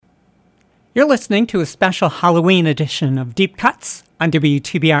You're listening to a special Halloween edition of Deep Cuts on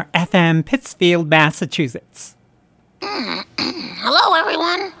WTBR FM, Pittsfield, Massachusetts. Hello,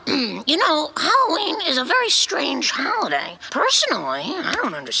 everyone. You know, Halloween is a very strange holiday. Personally, I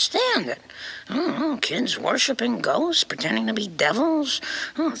don't understand it. I don't know, kids worshiping ghosts, pretending to be devils.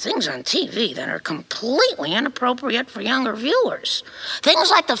 Things on TV that are completely inappropriate for younger viewers. Things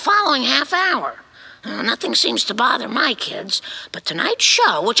like the following half hour. Nothing seems to bother my kids, but tonight's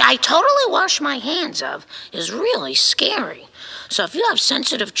show, which I totally wash my hands of, is really scary. So if you have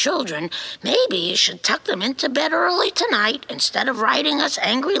sensitive children, maybe you should tuck them into bed early tonight instead of writing us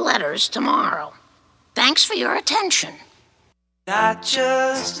angry letters tomorrow. Thanks for your attention. I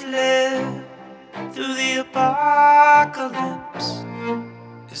just live through the apocalypse.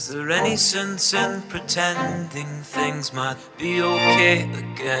 Is there any sense in pretending things might be okay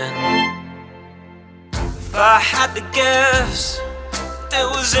again? If I had to guess, if there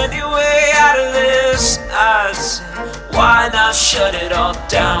was any way out of this, I'd say, why not shut it all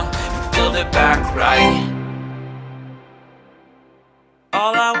down and build it back right?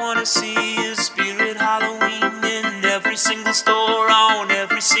 All I wanna see is Spirit Halloween in every single store, on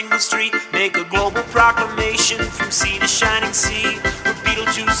every single street. Make a global proclamation from sea to shining sea, where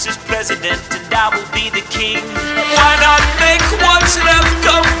Beetlejuice is president and I will be the king. Why not make what's left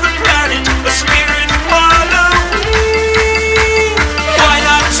of the planet a Spirit Halloween? Why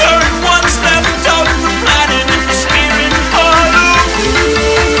not turn what's left of the planet into Spirit Halloween?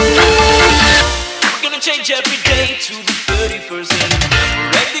 We're gonna change every day to the 31st and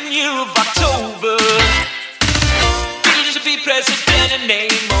remember every year of October. Beetlejuice will be president in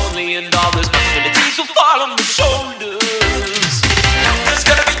name only, and all responsibilities will fall on the shoulders. There's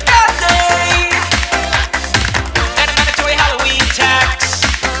gonna be that day and a mandatory Halloween tax.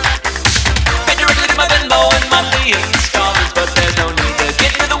 Pay directly to my Venmo and monthly installments, but there's no need to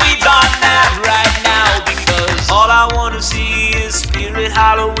get into the weeds on that right now, because all I wanna see is Spirit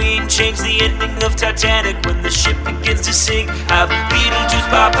Halloween. Change the ending of Titanic when the ship begins to sink. Have Beetlejuice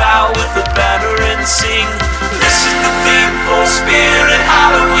pop out with a banner and sing. This is the theme for Spirit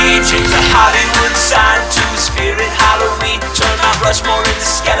Halloween. Change the Hollywood sign to Spirit Halloween. Turn Mount Rushmore into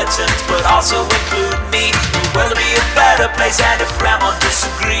skeletons, but also include me. The world will be a better place, and if Grandma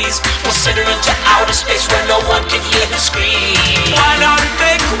disagrees, we'll send her into outer space where no one can hear her scream. Why not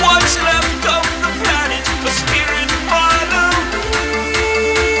make what's left of the planet a Spirit Halloween?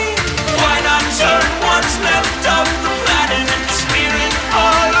 Why not turn what's left of the planet into Spirit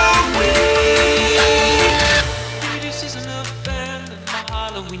Halloween? This isn't a fan of my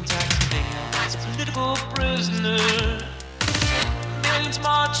Halloween tax thing. It's a political prisoner. Millions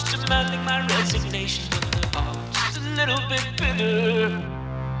march demanding my resignation, but their hearts just a little bit bitter.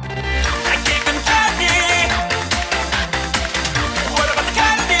 I gave them candy. What about the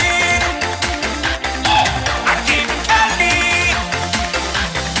candy? I gave them candy.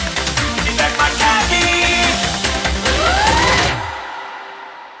 Give me back my candy.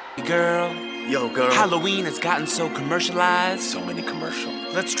 Girl, Yo, girl. Halloween has gotten so commercialized. So many commercials.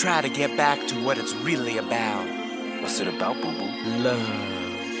 Let's try to get back to what it's really about. What's it about, boo-boo? Love.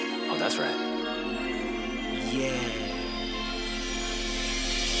 Oh, that's right. Yeah.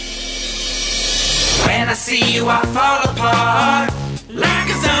 When I see you, I fall apart like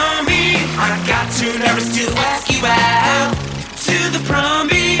a zombie. I got too nervous to ask you out to the prom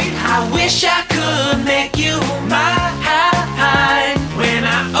beat. I wish I could make you mine. When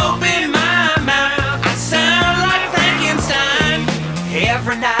I open my mouth, I sound like Frankenstein.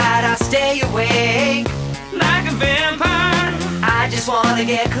 Every night I stay awake like a vampire. I just wanna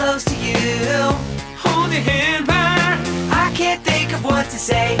get close to you, hold your hand by. I can't think of what to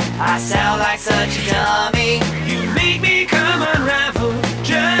say, I sound like such a dummy. You make me come unraveled,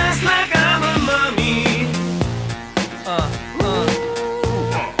 just like I'm a mummy.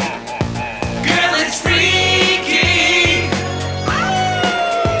 Girl, it's freaky.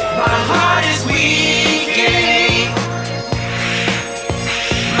 My heart is weak.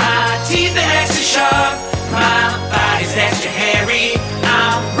 My teeth are extra sharp, my body's extra hairy.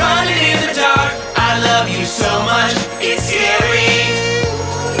 I'm running in the dark, I love you so much, it's scary.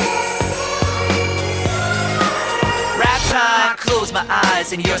 Rap time, close my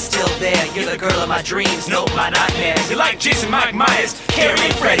eyes and you're still there. You're the girl of my dreams, no, my nightmares. You're like Jason, Mike Myers, Carrie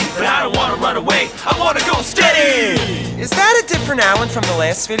and Freddy, but I don't wanna run away, I wanna go steady. Is that a different Alan from the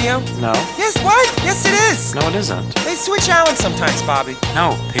last video? No. Yes, what? Yes, it is. No, it isn't. They switch Alan sometimes, Bobby.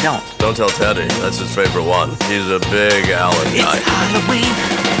 No, they don't. Don't tell Teddy. That's his favorite one. He's a big Alan guy. It's Halloween,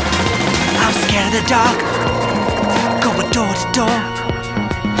 I'm scared of the dark. Going door to door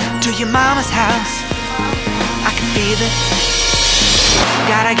to your mama's house. I can feel it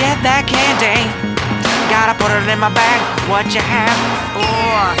Gotta get that candy. Gotta put it in my bag. What you have?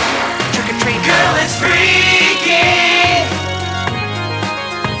 Or trick or treat. Girl, it's freaky.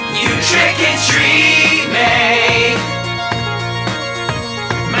 You trick and treat me.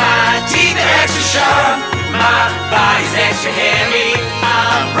 My teeth are extra sharp. My body's extra hairy.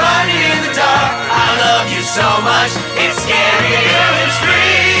 I'm running in the dark. I love you so much. It's scary. Girl, it's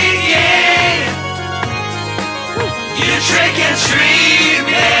freaky. You trick and treat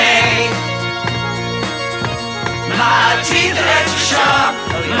me. My teeth are extra sharp.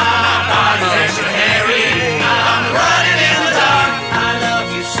 My body's extra hairy. I'm running in the dark. I love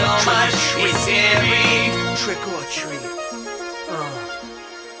you so much. It's scary. Trick or treat.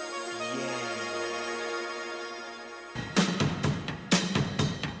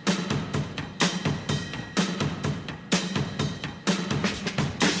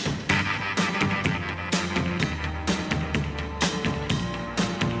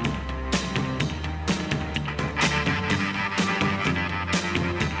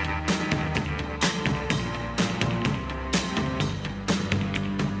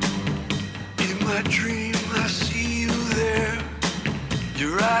 In my dream, I see you there.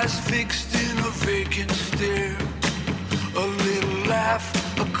 Your eyes fixed in a vacant stare. A little laugh,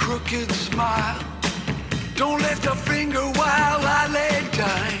 a crooked smile. Don't lift a finger while I lay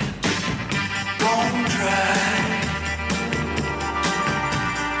dying. Bone dry.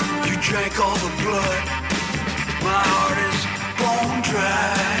 You drank all the blood. My heart is bone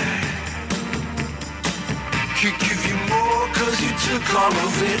dry. Could give you more cause you took all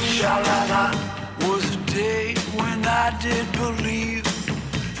of it. Sha-la-la. Was a day when I did believe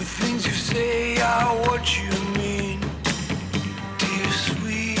the things you say are what you mean. Dear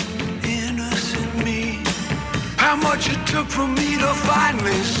sweet innocent me, how much it took for me to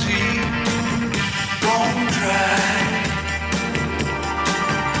finally see. Bone dry.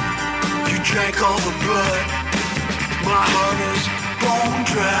 You drank all the blood. My heart is bone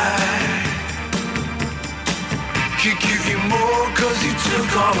dry. Could give you more cause you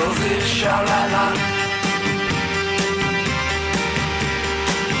took all of it. Sha-la-la.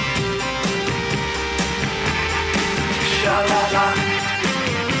 Sha-la-la.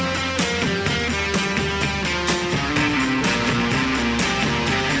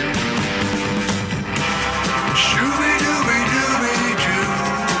 Shooby-dooby-dooby-doo.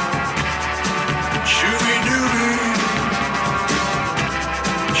 Shooby-dooby.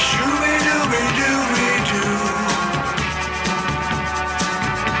 Shooby-dooby-dooby-doo.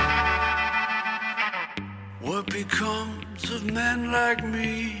 What becomes of men like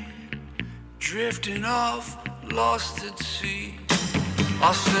me, drifting off, lost at sea?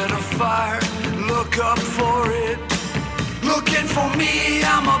 I'll set a fire, look up for it. Looking for me,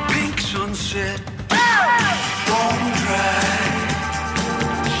 I'm a pink sunset. Bone dry.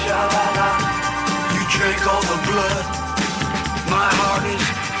 Sha-la-la. You drank all the blood. My heart is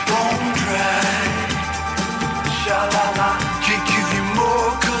bone dry. Sha-la-la. Can't give you more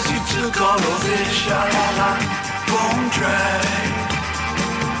cause you took all of it. Sha-la-la. Bone dry.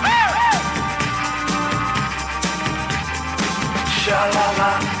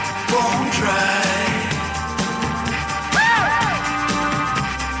 Sha-la-la. Bone dry.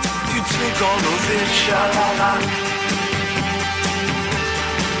 You took all of it. Sha-la-la.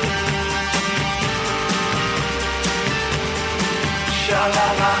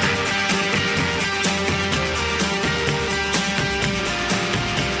 Sha-la-la.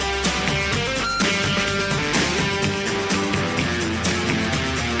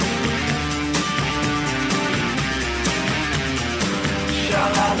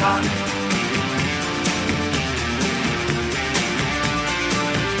 Sha-la-la.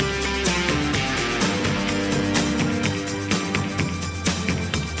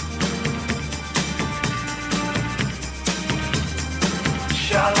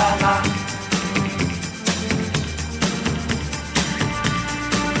 Sha-la-la.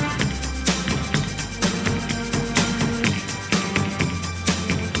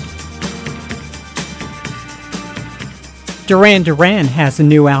 Duran Duran has a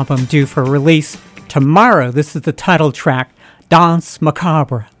new album due for release tomorrow. This is the title track, Danse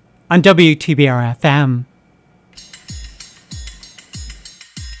Macabre, on WTBR FM.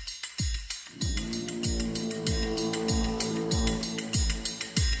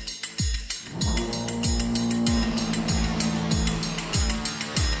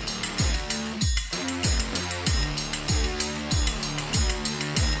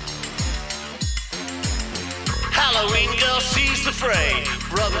 Halloween girl sees the fray.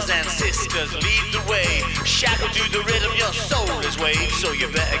 Brothers and sisters lead the way. Shackled to the rhythm, your soul is waved. So you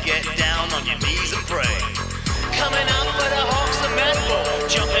better get down on your knees and pray. coming out for the Hawks and Medball.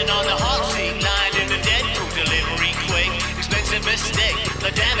 Jumping on the hot seat, lying in the Deadpool. Delivery quick, expensive mistake.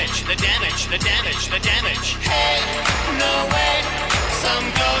 The damage, the damage, the damage, the damage. Hey, no way. Some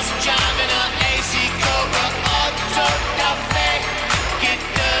ghost driving a AC Cobra Auto Cafe. Get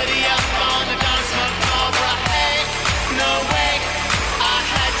dirty up on the dance macabre. Hey, no way. I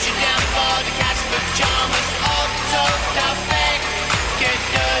had you down for the cat's pajamas. Auto Cafe. Get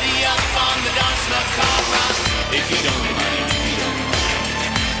dirty up on the dance macabre. If you don't mind, if you don't mind.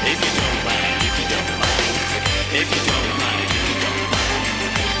 If you don't mind, if you don't mind. If you don't mind, if you don't mind.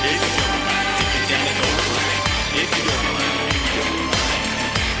 If you don't mind, take it down and go right. If you don't mind, if you don't mind.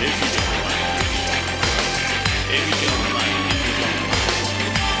 If you don't mind, if you don't mind, if you don't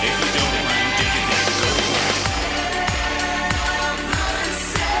mind, if you don't mind, take it down and go right.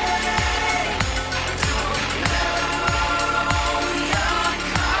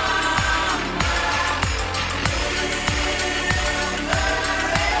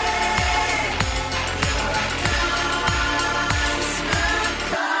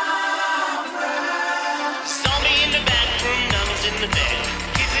 Saw me in the bathroom, nuns in the bed.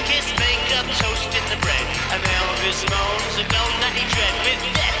 Kiss, makeup, toast in the bread. And Elvis moans a gold nighty dread with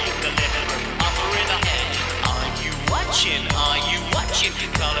death in the living room, offering a head. Are you watching? Are you watching?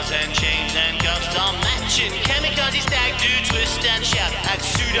 Collars and chains and cuffs are matching. Kamikaze stag do twist and shout. At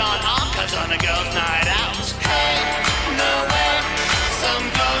Sudan archives on a girl's night out. Hey, no way. Some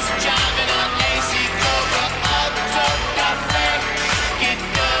ghost driving an AC Cobra Auto Cafe. Get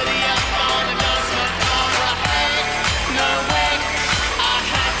dirty up on the dance macabre. Hey, no way. I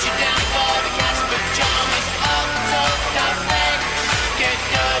had you down for the cat's pajamas. Auto Cafe. Get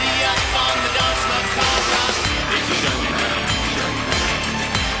dirty up on the dance macabre. If you don't mind, if you don't mind.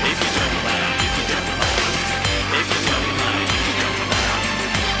 If you don't mind, if you don't mind. If you don't mind, if you don't mind.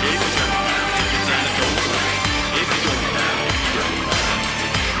 If you don't mind, take it down and go right. If you don't mind, if you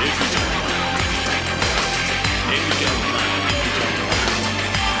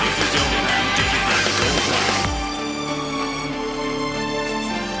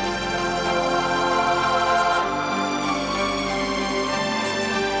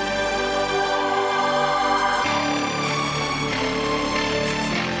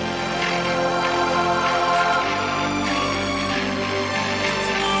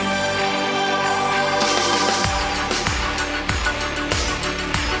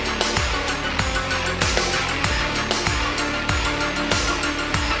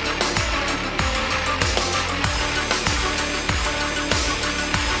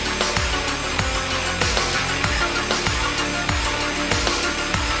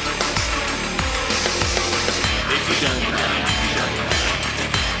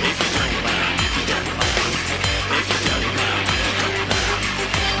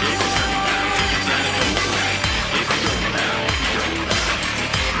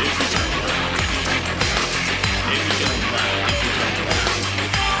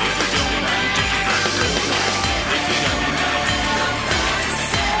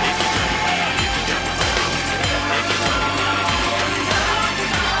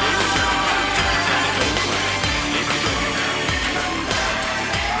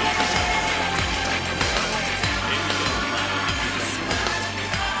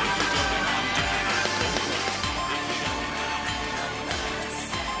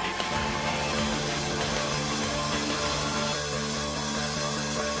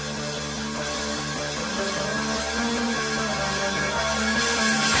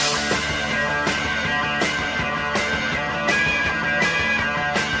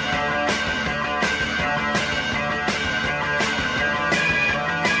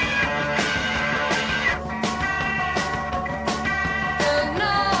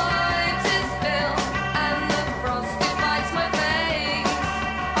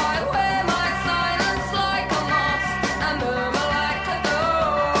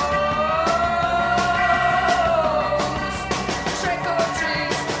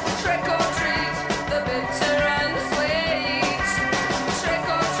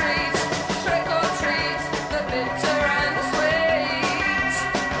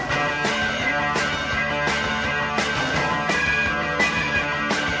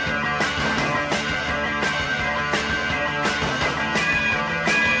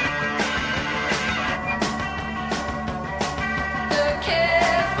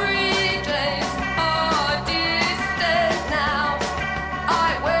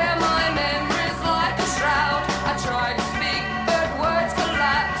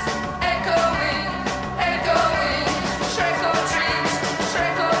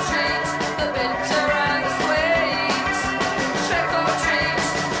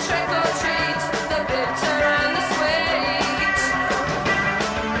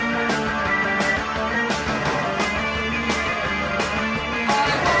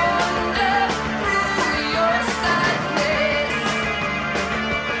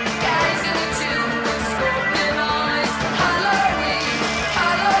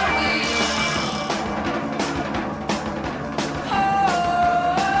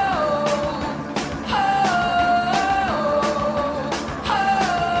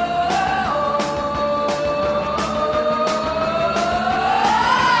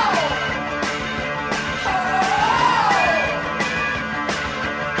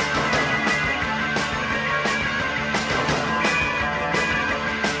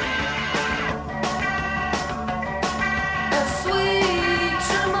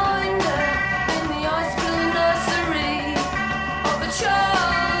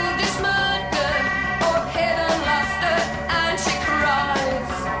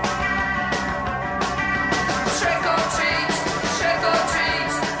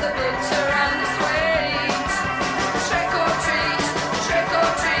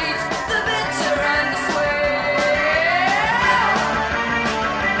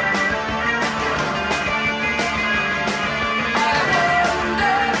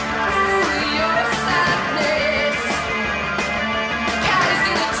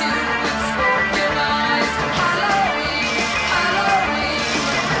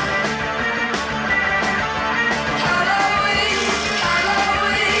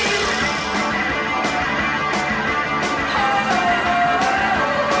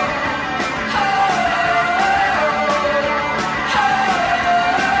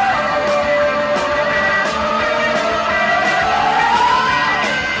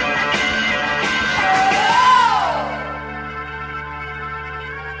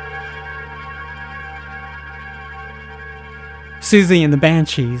Susie and the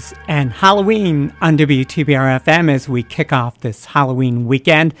Banshees and Halloween on WTBR FM as we kick off this Halloween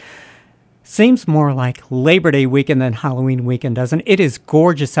weekend. Seems more like Labor Day weekend than Halloween weekend, doesn't it? It is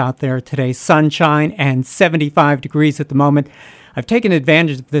gorgeous out there today, sunshine and 75 degrees at the moment. I've taken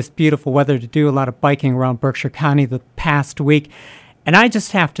advantage of this beautiful weather to do a lot of biking around Berkshire County the past week, and I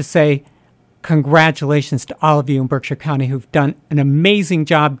just have to say congratulations to all of you in Berkshire County who've done an amazing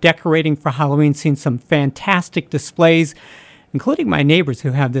job decorating for Halloween, seen some fantastic displays, including my neighbors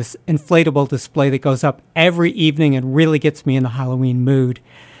who have this inflatable display that goes up every evening and really gets me in the Halloween mood.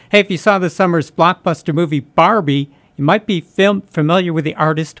 Hey, if you saw this summer's blockbuster movie Barbie, you might be familiar with the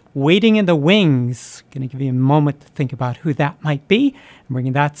artist Waiting in the Wings. Going to give you a moment to think about who that might be. I'm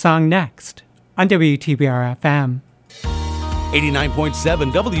bringing that song next on WTBR FM.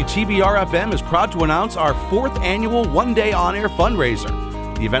 89.7 WTBR FM is proud to announce our 4th annual one-day on-air fundraiser.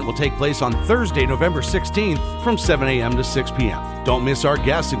 The event will take place on Thursday, November 16th from 7 a.m. to 6 p.m. Don't miss our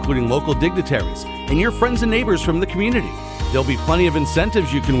guests, including local dignitaries and your friends and neighbors from the community. There'll be plenty of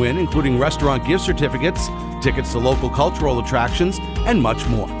incentives you can win, including restaurant gift certificates, tickets to local cultural attractions, and much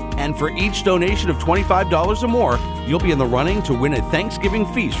more. And for each donation of $25 or more, you'll be in the running to win a Thanksgiving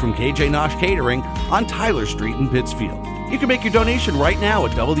feast from KJ Nosh Catering on Tyler Street in Pittsfield. You can make your donation right now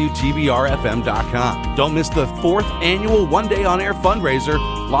at WTBRFM.com. Don't miss the 4th annual one-day on-air fundraiser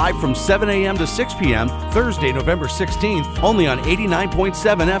live from 7 a.m. to 6 p.m. Thursday, November 16th, only on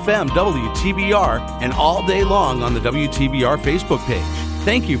 89.7 FM WTBR and all day long on the WTBR Facebook page.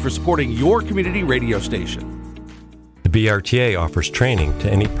 Thank you for supporting your community radio station. The BRTA offers training to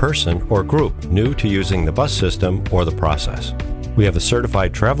any person or group new to using the bus system or the process. We have a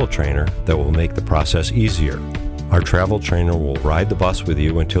certified travel trainer that will make the process easier. Our travel trainer will ride the bus with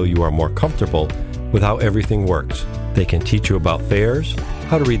you until you are more comfortable with how everything works. They can teach you about fares,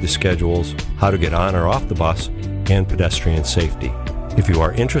 how to read the schedules, how to get on or off the bus, and pedestrian safety. If you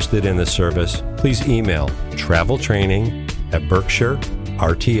are interested in this service, please email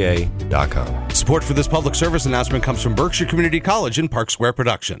traveltraining@berkshirerta.com. Support for this public service announcement comes from Berkshire Community College and Park Square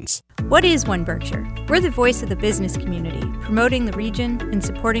Productions. What is One Berkshire? We're the voice of the business community, promoting the region and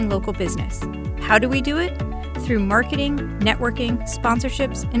supporting local business. How do we do it? Through marketing, networking,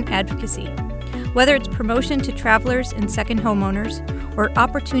 sponsorships, and advocacy. Whether it's promotion to travelers and second homeowners, or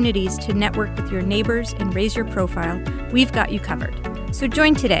opportunities to network with your neighbors and raise your profile, we've got you covered. So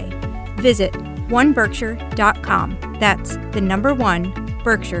join today. Visit oneberkshire.com. That's the number 1,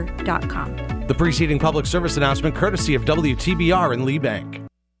 berkshire.com. The preceding public service announcement courtesy of WTBR and Lee Bank.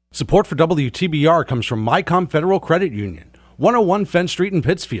 Support for WTBR comes from MyCom Federal Credit Union, 101 Fenn Street in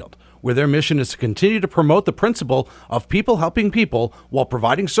Pittsfield, where their mission is to continue to promote the principle of people helping people while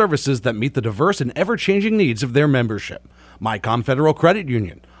providing services that meet the diverse and ever-changing needs of their membership. MyCom Federal Credit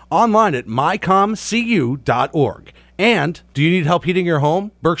Union, online at mycomcu.org. And, do you need help heating your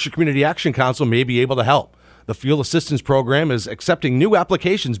home? Berkshire Community Action Council may be able to help. The Fuel Assistance Program is accepting new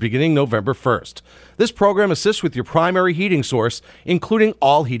applications beginning November 1st. This program assists with your primary heating source, including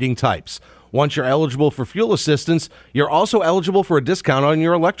all heating types. Once you're eligible for fuel assistance, you're also eligible for a discount on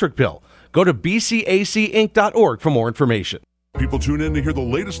your electric bill. Go to bcacinc.org for more information. People tune in to hear the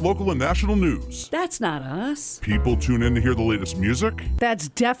latest local and national news. That's not us. People tune in to hear the latest music. That's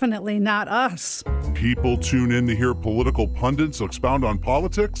definitely not us. People tune in to hear political pundits expound on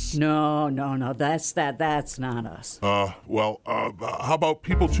politics. No, that's not us. How about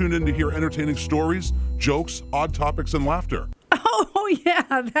people tune in to hear entertaining stories, jokes, odd topics, and laughter? Oh,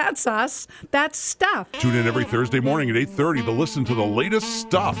 yeah, that's us. That's Stuff. Tune in every Thursday morning at 8:30 to listen to the latest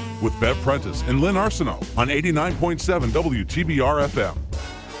Stuff with Bev Prentice and Lynn Arsenault on 89.7 WTBR FM.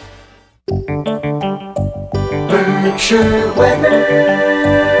 Berkshire weather.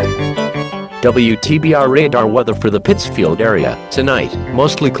 WTBR radar weather for the Pittsfield area. Tonight,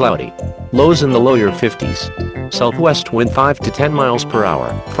 mostly cloudy. Lows in the lower 50s. Southwest wind 5 to 10 miles per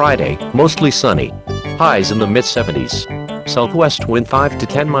hour. Friday, mostly sunny. Highs in the mid-70s. Southwest wind 5 to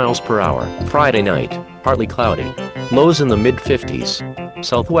 10 miles per hour. Friday night, partly cloudy. Lows in the mid-50s.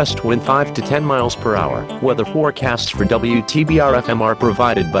 Southwest wind 5 to 10 miles per hour. Weather forecasts for WTBR FM are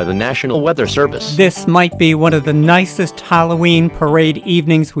provided by the National Weather Service. This might be one of the nicest Halloween parade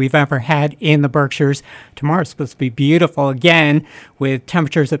evenings we've ever had in the Berkshires. Tomorrow's supposed to be beautiful again, with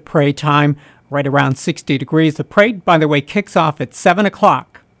temperatures at parade time right around 60 degrees. The parade, by the way, kicks off at 7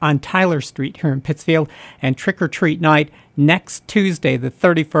 o'clock on Tyler Street here in Pittsfield, and trick-or-treat night next Tuesday, the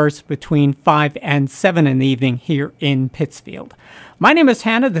 31st, between 5 and 7 in the evening here in Pittsfield. My name is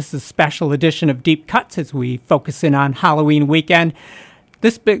Hannah. This is a special edition of Deep Cuts as we focus in on Halloween weekend.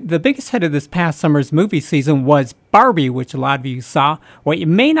 The biggest hit of this past summer's movie season was Barbie, which a lot of you saw. What you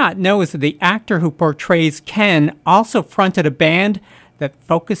may not know is that the actor who portrays Ken also fronted a band that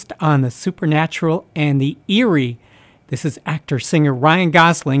focused on the supernatural and the eerie. This is actor-singer Ryan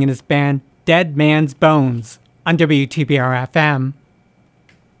Gosling and his band Dead Man's Bones on WTBR FM.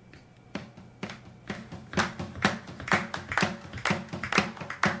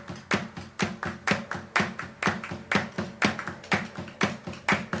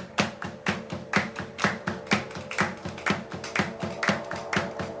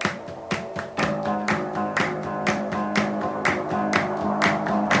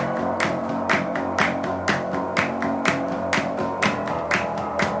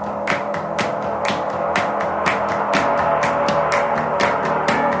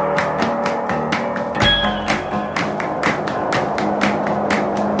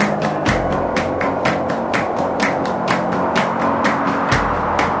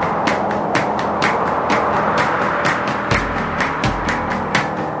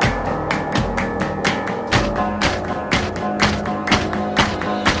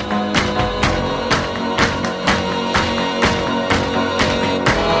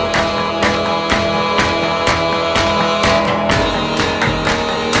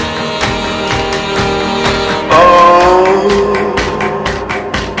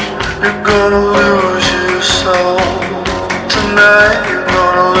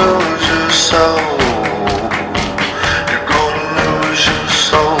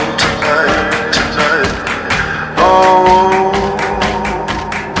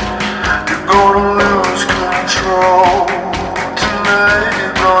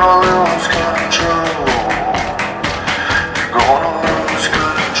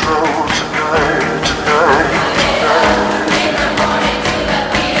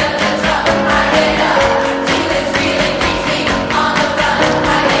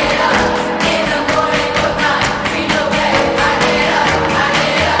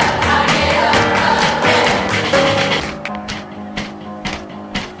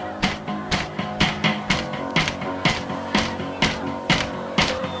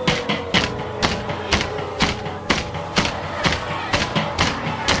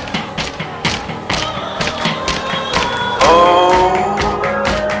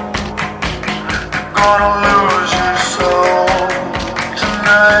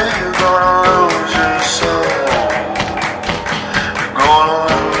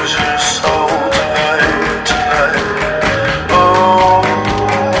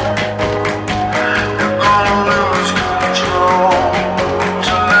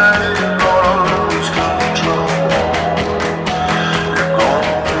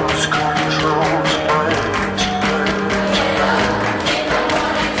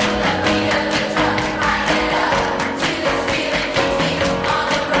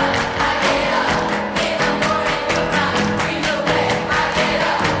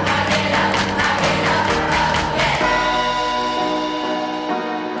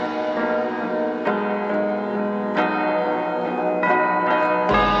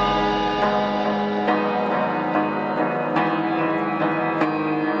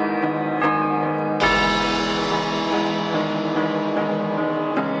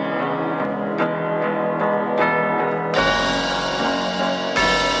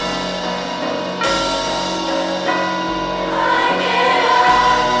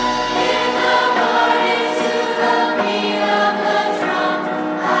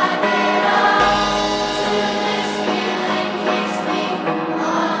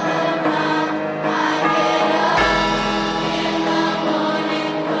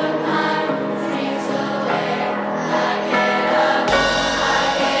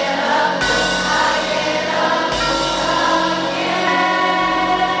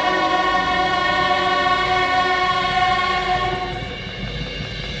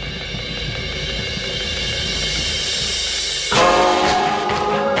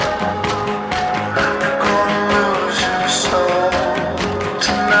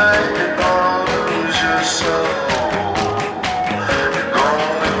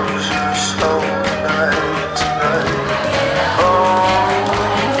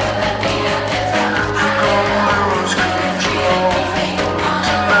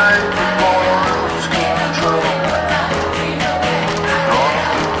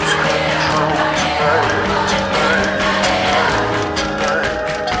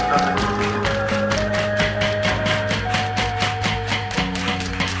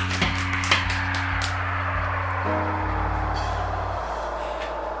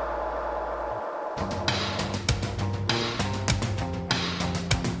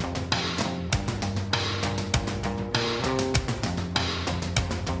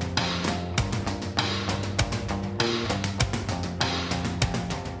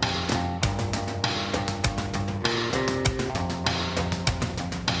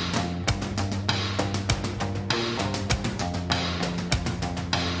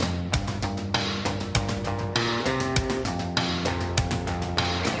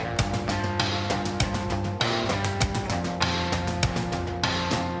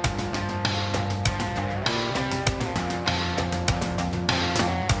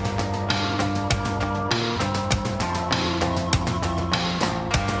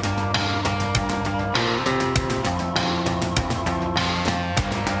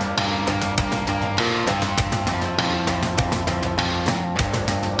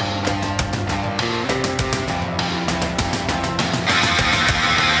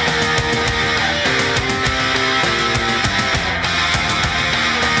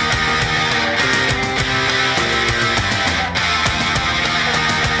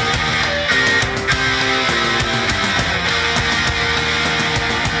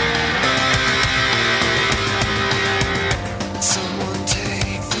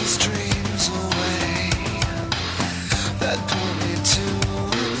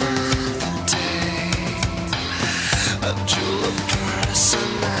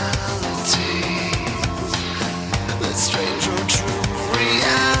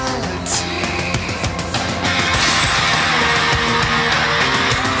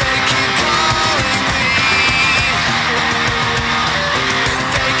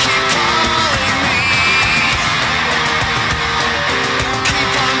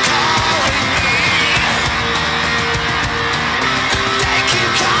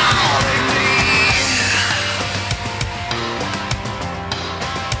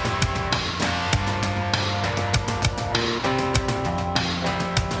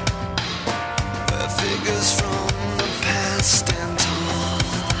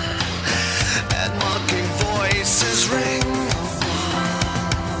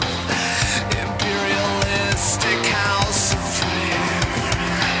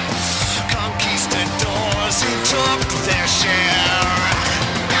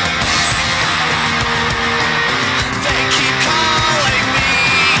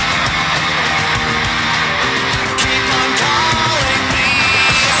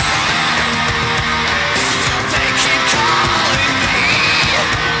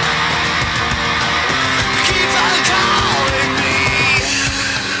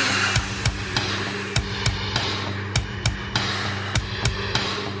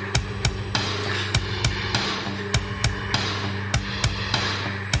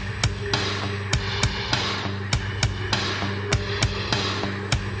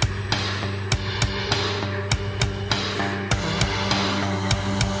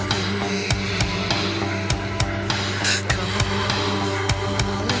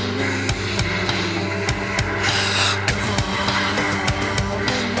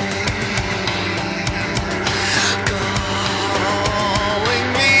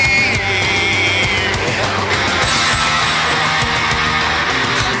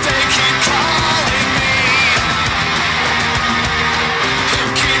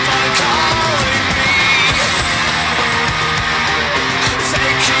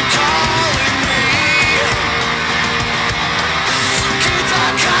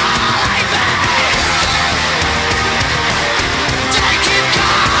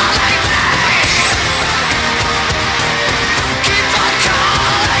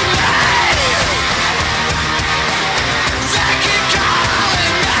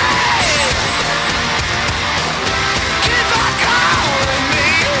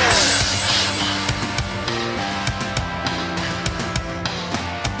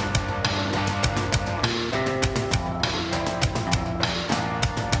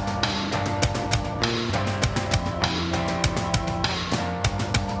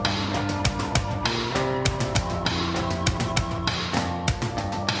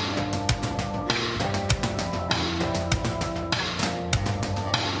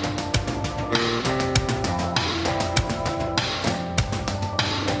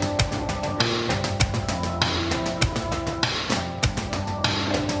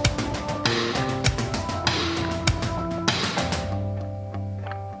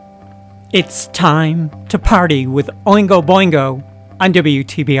 It's time to party with Oingo Boingo on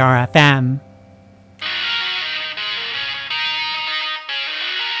WTBR FM.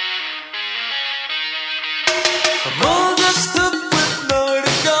 I'm all dressed up with nowhere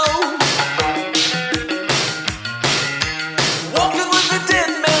to go. Walking with the dead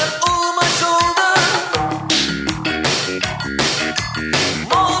man over my shoulder.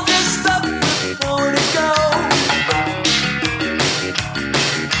 I'm all dressed up with nowhere to go.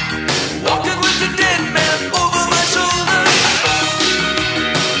 Walking with the dead man over my shoulder.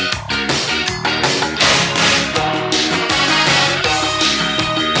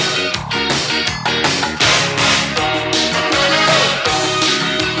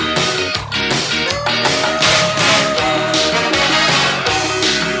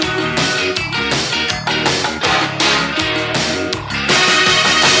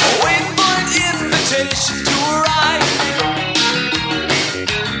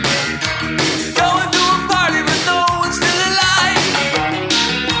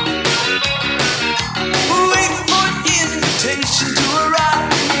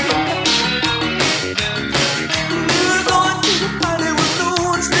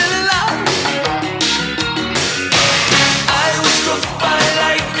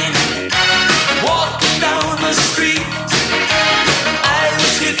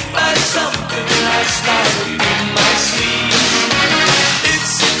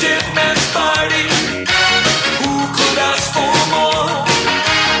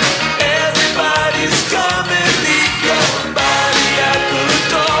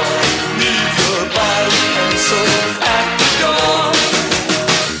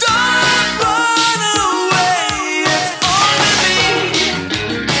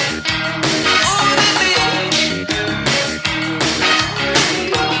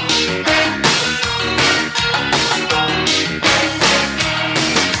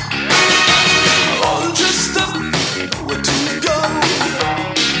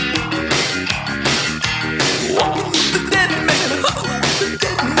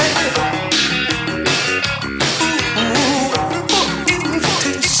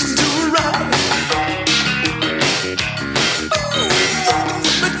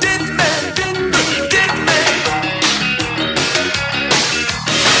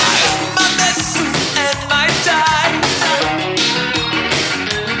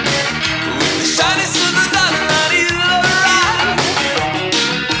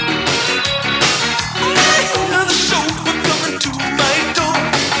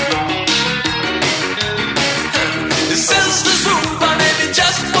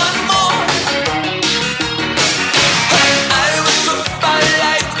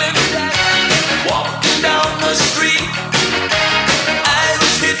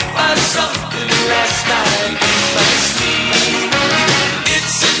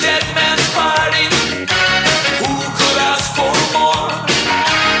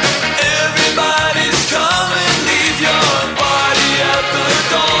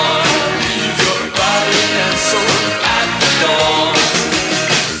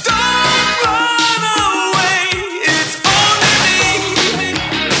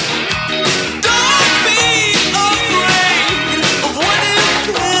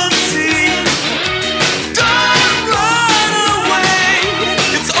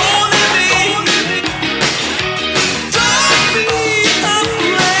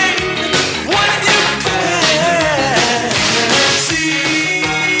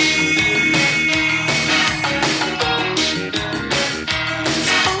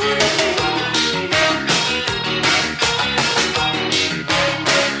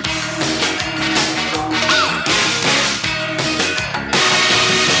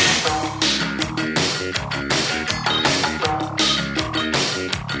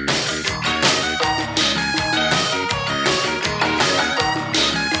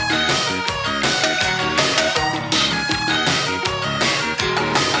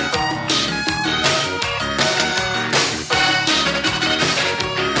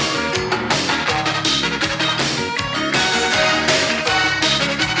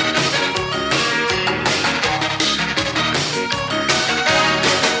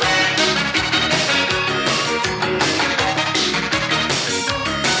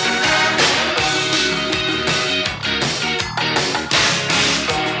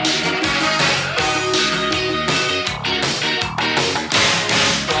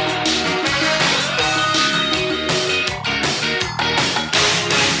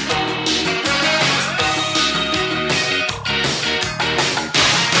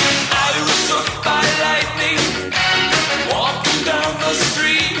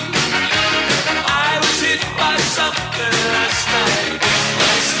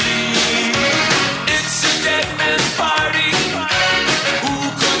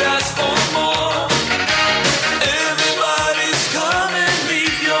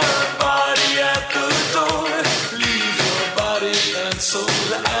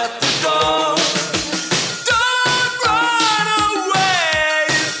 till at the door. Don't run away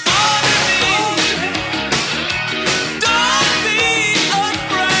from me. Don't be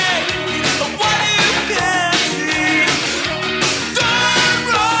afraid of what you can't see. Don't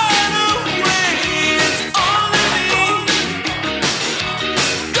run away, it's only me.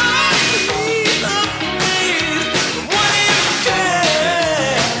 Don't be afraid of what you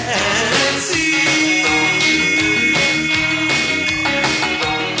can't see.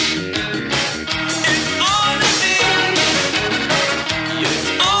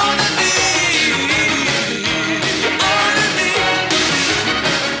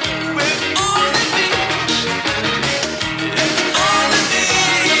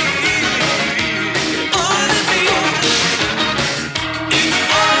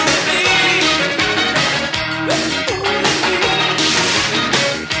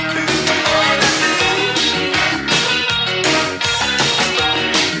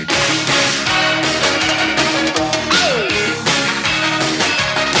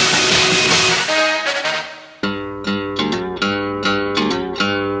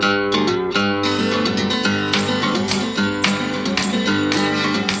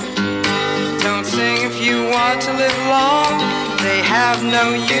 Don't sing if you want to live long. They have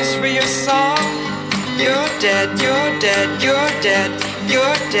no use for your song. You're dead, you're dead, you're dead,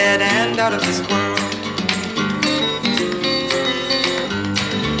 you're dead and out of this world.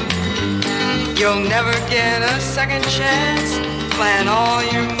 You'll never get a second chance. Plan all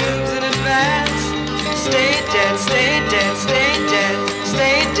your moves in advance. Stay dead, stay dead, stay dead,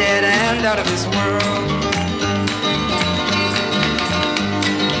 stay dead and out of this world.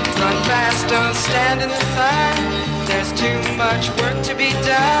 Run fast, don't stand in the sun. There's too much work to be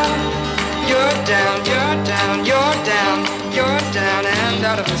done. You're down, you're down, you're down, you're down and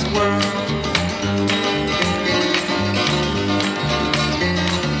out of this world.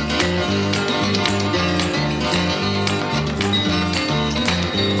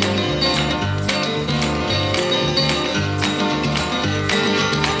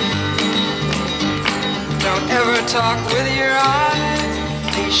 Don't ever talk with your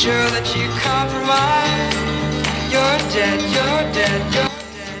eyes. Be sure that you compromise. You're dead, you're dead, you're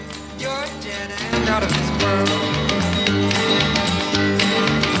dead, you're dead and out of this world.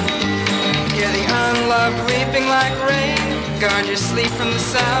 Hear the unloved weeping like rain. Guard your sleep from the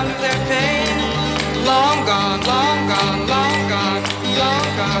sound of their pain. Long gone, long gone, long gone, long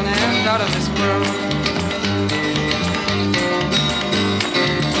gone and out of this world.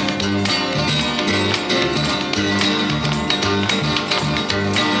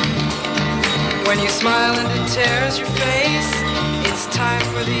 When you smile and it tears your face, it's time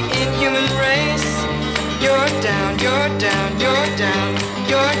for the inhuman race. You're down, you're down, you're down,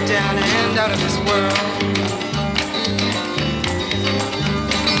 you're down and out of this world.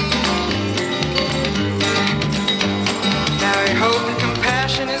 Now your hope and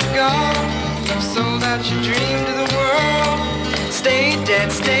compassion is gone. You've sold out your dream to the world. Stay dead,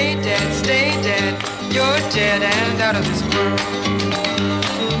 stay dead, stay dead. You're dead and out of this world.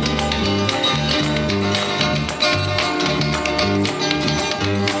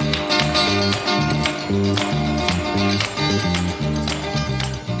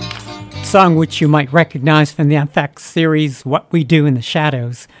 Song which you might recognize from the FX series What We Do in the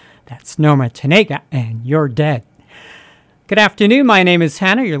Shadows. That's Norma Tanega and You're Dead. Good afternoon, my name is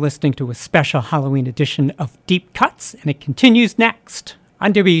Hannah. You're listening to a special Halloween edition of Deep Cuts, and it continues next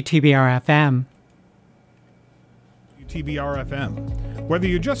on WTBR FM. WTBR FM. Whether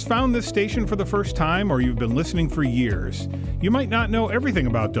you just found this station for the first time or you've been listening for years, you might not know everything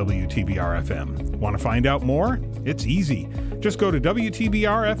about WTBR FM. Want to find out more? It's easy. Just go to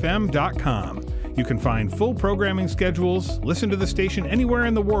WTBRFM.com. You can find full programming schedules, listen to the station anywhere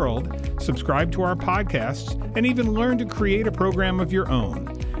in the world, subscribe to our podcasts, and even learn to create a program of your own.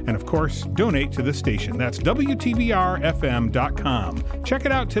 And of course, donate to the station. That's WTBRFM.com. Check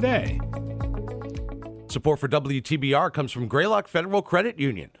it out today. Support for WTBR comes from Greylock Federal Credit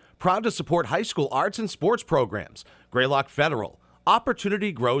Union, proud to support high school arts and sports programs. Greylock Federal,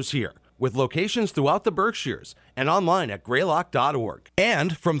 opportunity grows here, with locations throughout the Berkshires and online at greylock.org.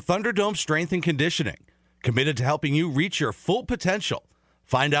 And from Thunderdome Strength and Conditioning, committed to helping you reach your full potential.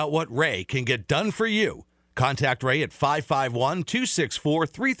 Find out what Ray can get done for you. Contact Ray at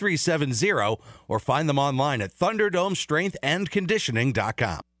 551-264-3370 or find them online at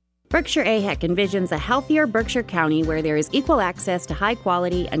thunderdomestrengthandconditioning.com. Berkshire AHEC envisions a healthier Berkshire County where there is equal access to high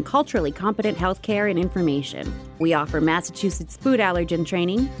quality and culturally competent health care and information. We offer Massachusetts food allergen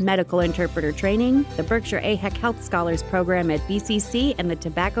training, medical interpreter training, the Berkshire AHEC Health Scholars Program at BCC, and the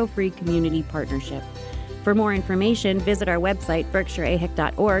Tobacco Free Community Partnership. For more information, visit our website,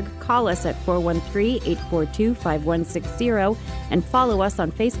 berkshireahic.org, call us at 413-842-5160, and follow us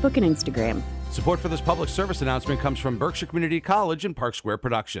on Facebook and Instagram. Support for this public service announcement comes from Berkshire Community College and Park Square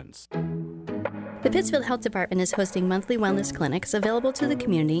Productions. The Pittsfield Health Department is hosting monthly wellness clinics available to the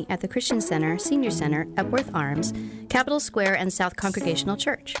community at the Christian Center, Senior Center, Epworth Arms, Capitol Square, and South Congregational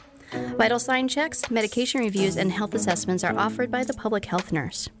Church. Vital sign checks, medication reviews, and health assessments are offered by the public health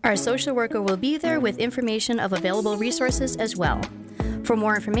nurse. Our social worker will be there with information of available resources as well. For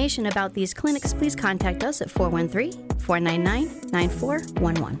more information about these clinics, please contact us at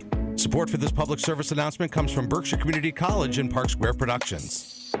 413-499-9411. Support for this public service announcement comes from Berkshire Community College and Park Square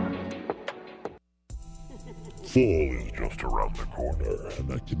Productions. Fall is just around the corner, and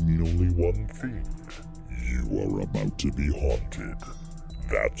that can mean only one thing. You are about to be haunted.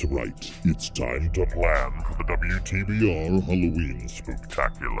 That's right, it's time to plan for the WTBR Halloween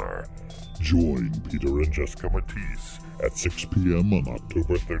Spooktacular. Join Peter and Jessica Matisse at 6 p.m. on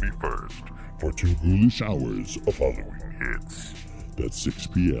October 31st for 2 ghoulish hours of Halloween hits. That 6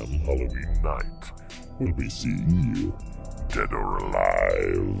 p.m. Halloween night, we'll be seeing you, dead or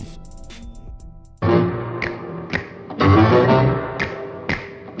alive.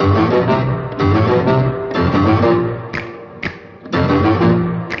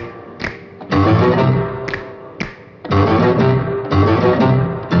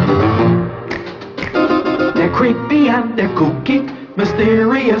 Creepy and they're kooky,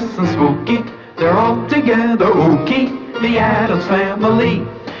 mysterious and spooky. They're all together ooky, the Addams Family.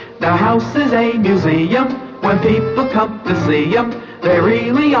 Their house is a museum. When people come to see them, they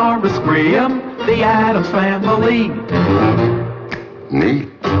really are a scream, the Addams Family. Neat.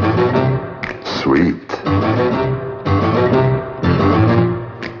 Sweet.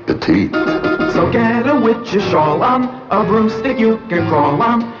 Petite. So get a witch's shawl on, a broomstick you can crawl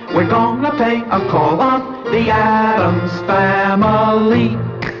on. We're gonna pay a call on the Addams Family.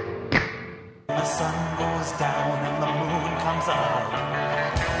 The sun goes down and the moon comes up.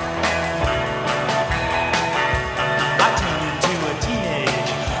 I turn into a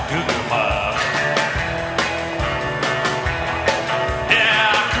teenage goo-goo bug.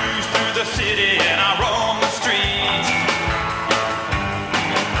 Yeah, I cruise through the city and I roam the streets,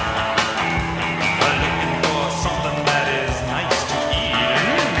 looking for something that is nice to eat.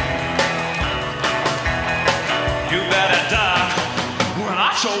 You better duck when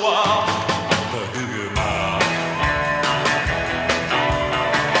I show up. The goo-goo bug.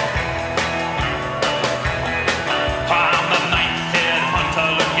 I'm the ninth-head hunter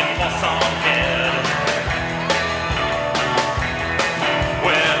looking for some head.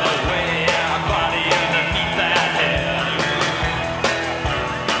 Well, away a body underneath that head.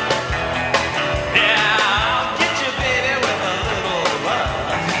 Yeah, I'll get you, baby, with a little love.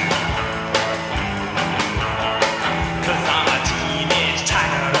 'Cause I'm a teenage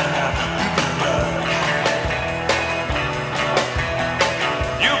tiger and a goo-goo bug.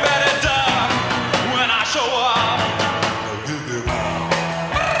 You better duck when I show up. The goo-goo bug.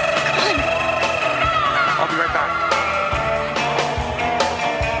 I'll be right back.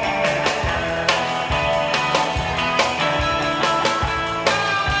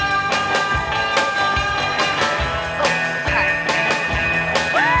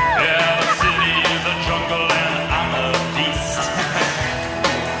 Yeah, the city is a jungle and I'm a beast.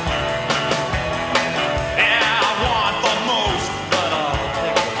 Yeah, I want the most, but I'll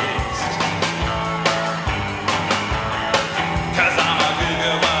take the least. 'Cause I'm a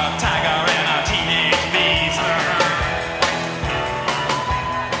goo-goo bug tiger and a teenage beast.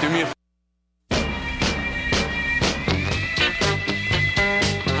 Do me a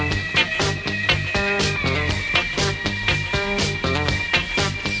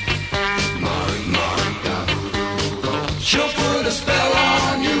She'll put a spell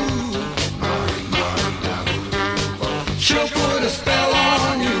on you. She'll put a spell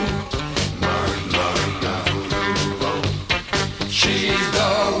on you. She's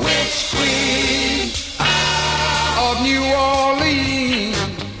the witch queen of New Orleans.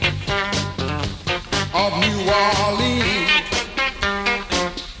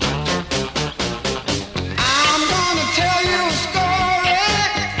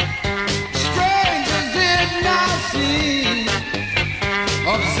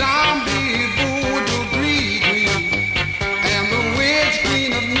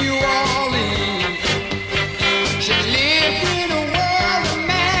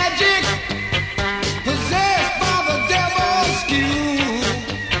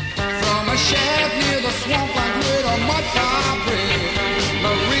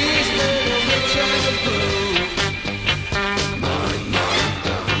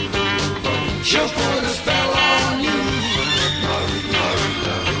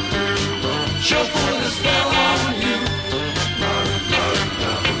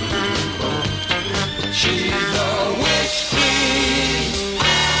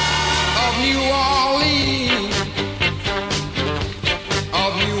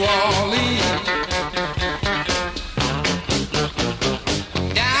 New Orleans.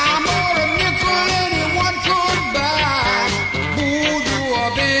 Diamond a nickel anyone could buy, voodoo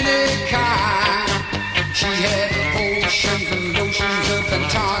of any kind. She had potions and lotions of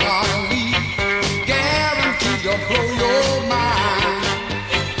entirely guaranteed to blow your mind.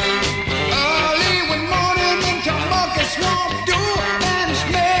 Early one morning into Monkey Swamp door, and it's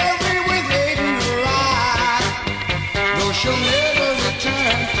Mary with Aiden her eye. Though she'll never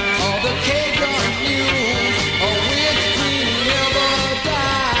return,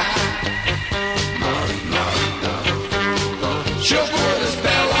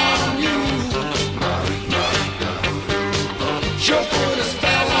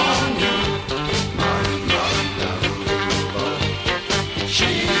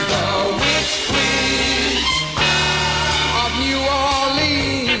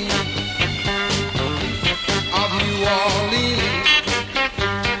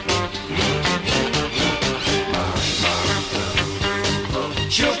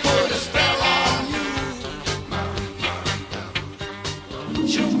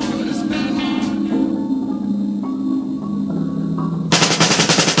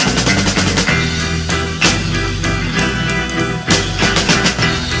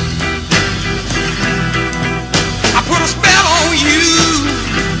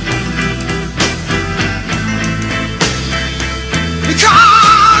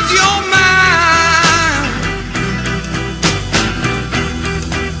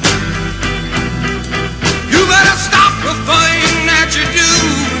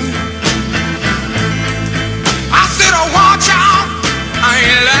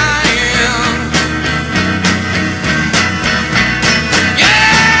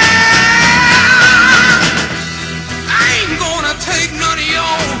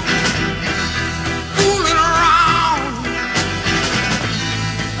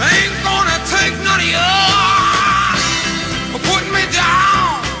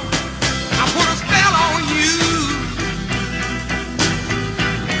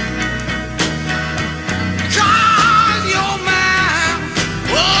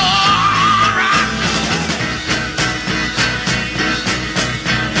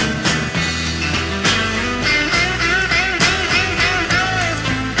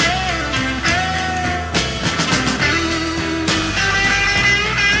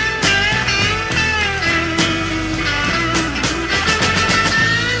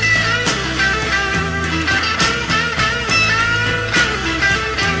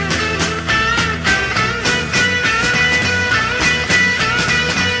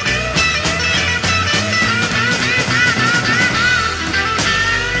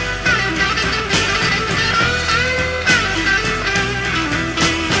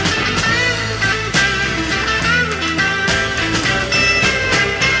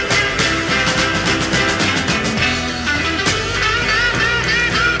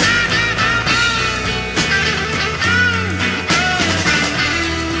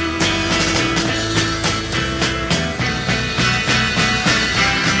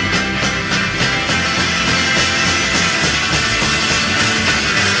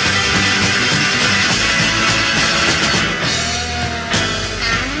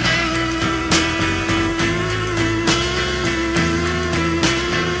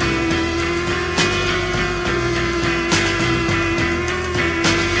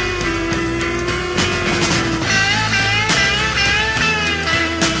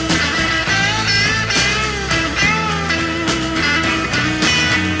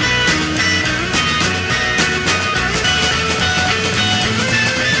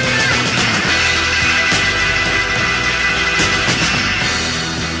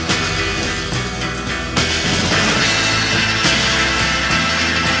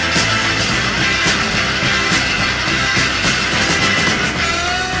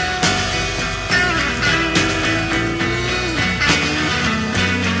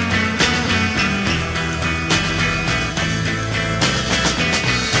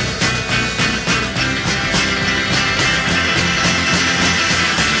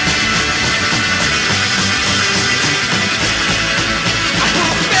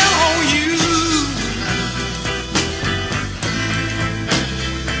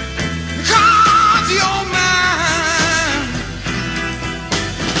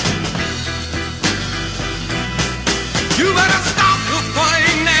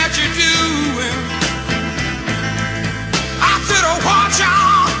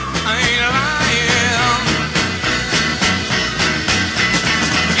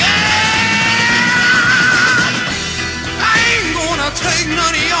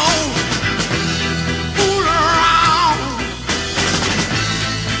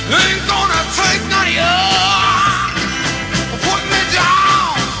 Ain't gonna take none of you. Put me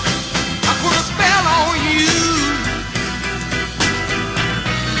down. I put a spell on you.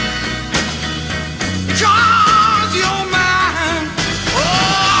 Cause you're mine.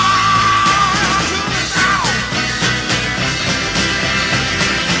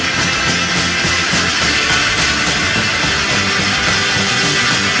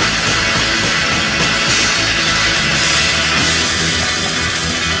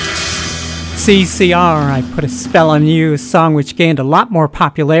 CCR, I Put a Spell on You, a song which gained a lot more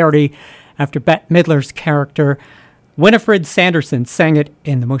popularity after Bette Midler's character, Winifred Sanderson, sang it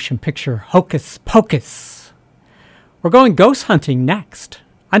in the motion picture Hocus Pocus. We're going ghost hunting next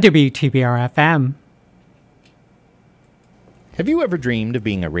on WTBR FM. Have you ever dreamed of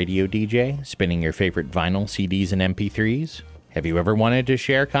being a radio DJ, spinning your favorite vinyl, CDs, and MP3s? Have you ever wanted to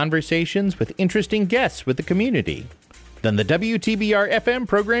share conversations with interesting guests with the community? Then the WTBR FM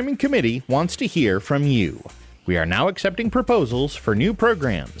Programming Committee wants to hear from you. We are now accepting proposals for new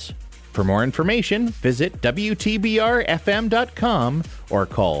programs. For more information, visit WTBRFM.com or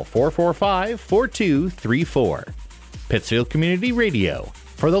call 445-4234. Pittsfield Community Radio,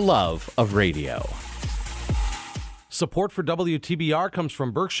 for the love of radio. Support for WTBR comes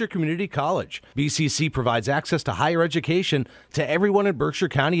from Berkshire Community College. BCC provides access to higher education to everyone in Berkshire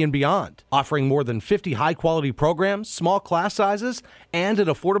County and beyond, offering more than 50 high-quality programs, small class sizes, and an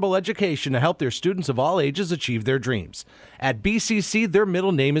affordable education to help their students of all ages achieve their dreams. At BCC, their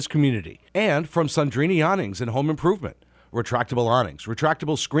middle name is Community. And from Sundrini Awnings and Home Improvement. Retractable awnings,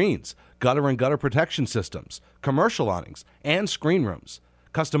 retractable screens, gutter and gutter protection systems, commercial awnings, and screen rooms.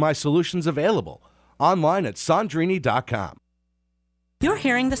 Customized solutions available. Online at Sandrini.com. You're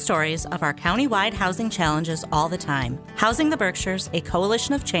hearing the stories of our county-wide housing challenges all the time. Housing the Berkshires, a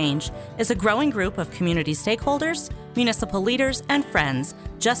coalition of change, is a growing group of community stakeholders, municipal leaders, and friends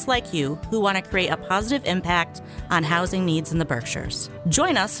just like you who want to create a positive impact on housing needs in the Berkshires.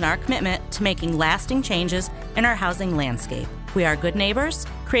 Join us in our commitment to making lasting changes in our housing landscape. We are good neighbors,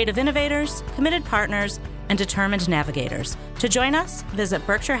 creative innovators, committed partners, and determined navigators. To join us, visit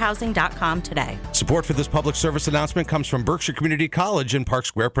BerkshireHousing.com today. Support for this public service announcement comes from Berkshire Community College and Park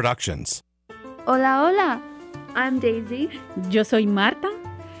Square Productions. Hola, hola. I'm Daisy. Yo soy Marta.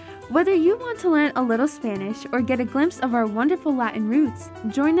 Whether you want to learn a little Spanish or get a glimpse of our wonderful Latin roots,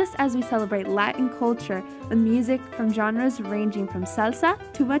 join us as we celebrate Latin culture with music from genres ranging from salsa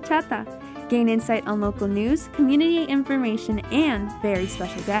to bachata. Gain insight on local news, community information, and very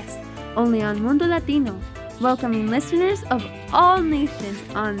special guests. Only on Mundo Latino, welcoming listeners of all nations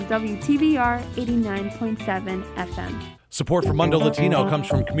on WTBR 89.7 FM. Support for Mundo Latino comes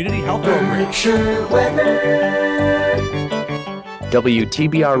from Community Health Program.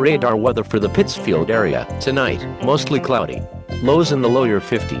 WTBR radar weather for the Pittsfield area. Tonight, mostly cloudy. Lows in the lower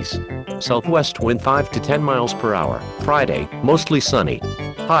 50s. Southwest wind 5 to 10 miles per hour. Friday, mostly sunny.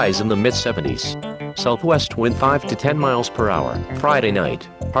 Highs in the mid-70s. Southwest wind 5 to 10 miles per hour. Friday night,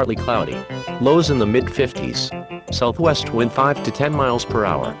 partly cloudy. Lows in the mid-50s. Southwest wind 5 to 10 miles per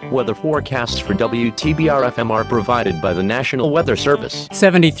hour. Weather forecasts for WTBR FM are provided by the National Weather Service.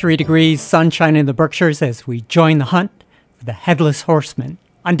 73 degrees, sunshine in the Berkshires as we join the hunt for the Headless Horseman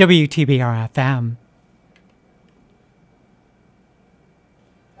on WTBR FM.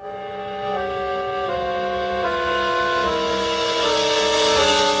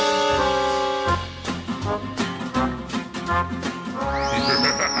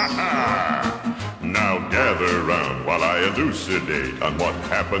 Now gather round while I elucidate on what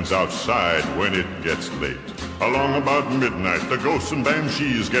happens outside when it gets late. Along about midnight, the ghosts and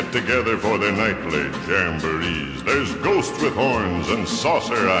banshees get together for their nightly jamborees. There's ghosts with horns and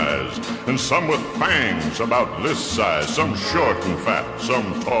saucer eyes, and some with fangs about this size. Some short and fat,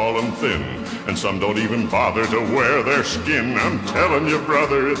 some tall and thin, and some don't even bother to wear their skin. I'm telling you,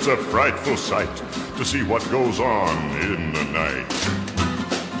 brother, it's a frightful sight to see what goes on in the night.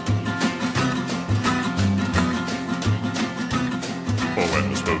 For when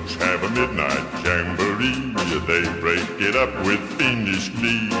the spooks have a midnight jamboree, they break it up with fiendish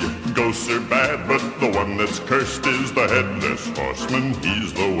glee. Ghosts are bad, but the one that's cursed is the Headless Horseman.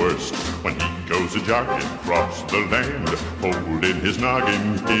 He's the worst when he goes a-jogging across the land, holding his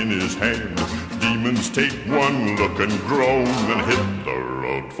noggin in his hand. Demons take one look and groan and hit the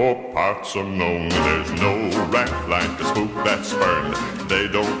road for parts unknown. There's no wrath like a spook that's spurned. They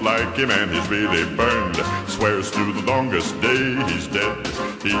don't like him and he's really burned. Swears through the longest day he's dead.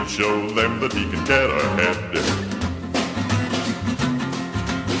 He'll show them that he can get ahead.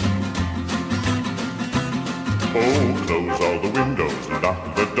 Oh, close all the windows,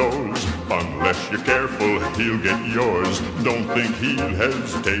 lock the doors. Unless you're careful, he'll get yours. Don't think he'll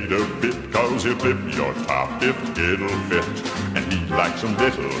hesitate a bit, cause he'll clip your top if it'll fit. And he likes 'em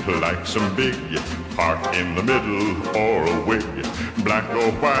little, likes 'em big, part in the middle or a wig, black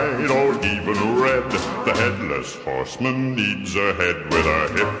or white or even red. The headless horseman needs a head with a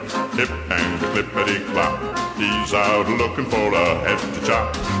hip, hip and clippity-clop. He's out looking for a head to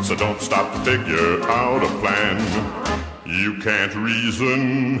chop, so don't stop to figure out a plan. You can't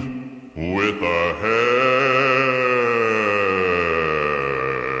reason with a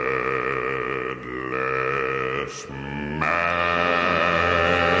headless man.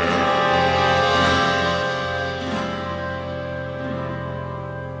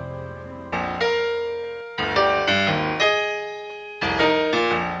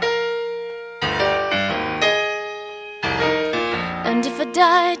 And if I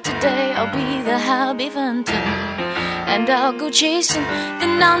die today, I'll be the Happy Phantom, and I'll go chasing the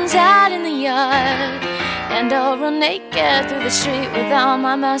nuns out in the yard, and I'll run naked through the street without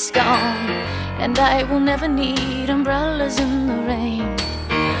my mask on, and I will never need umbrellas in the rain.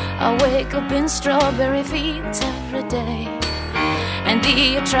 I'll wake up in strawberry fields every day, and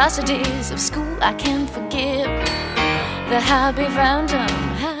the atrocities of school I can't forgive. The Happy Phantom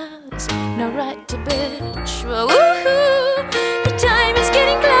has no right to bitch. Well, woohoo, the time is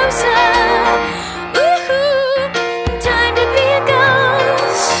getting closer. Woohoo, time to be a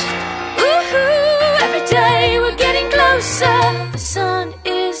ghost. Woohoo, every day we're getting closer. The sun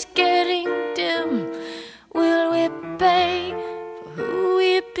is getting dim. Will we pay for who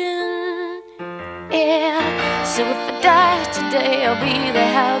we've been? Yeah, so if I die today, I'll be the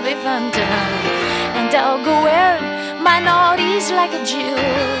Happy Phantom, and I'll go wearing my naughties like a Jew.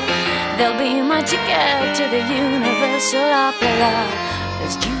 They'll be my ticket to the Universal Opera.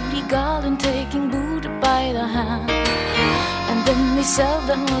 There's Judy Garland taking Buddha by the hand, and then these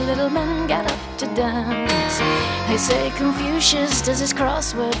 7 little men get up to dance. They say Confucius does his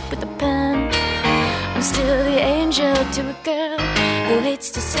crossword with a pen. I'm still the angel to a girl who hates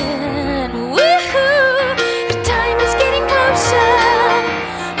to sin. Woohoo, the time is getting closer.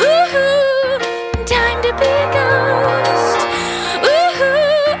 Woohoo, time to be a ghost.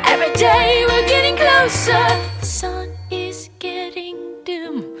 Woohoo, every day we're getting closer. The sun is getting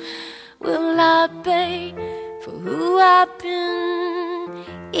dim. Will I pay for who I've been?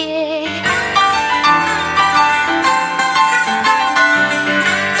 Yeah.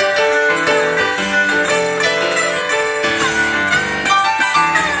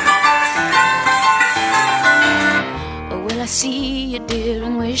 I see you, dear,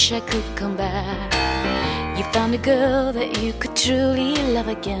 and wish I could come back. You found a girl that you could truly love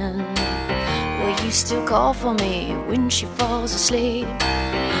again. Will you still call for me when she falls asleep?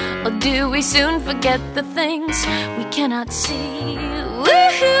 Or do we soon forget the things we cannot see?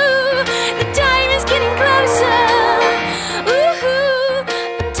 Woohoo, the time is getting closer. Woohoo,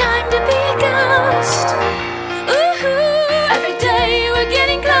 time to be a ghost. Woohoo, every day we're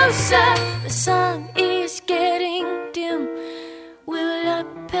getting closer. The sun is getting dim. Will I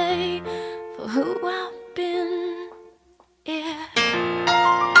pay for who I've been? Yeah.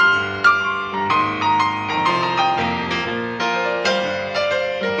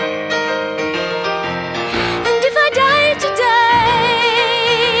 And if I die today,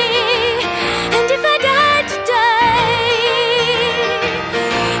 and if I die today,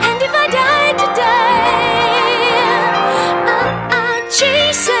 and if I die today, I'll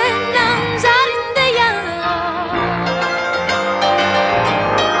chase nuns out in the yard.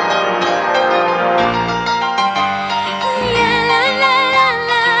 Yeah, la la la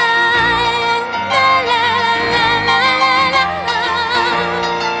la, la la la la la.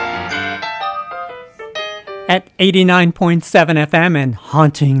 At 89.7 FM and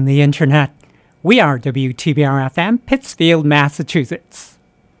haunting the internet, we are WTBR FM, Pittsfield, Massachusetts.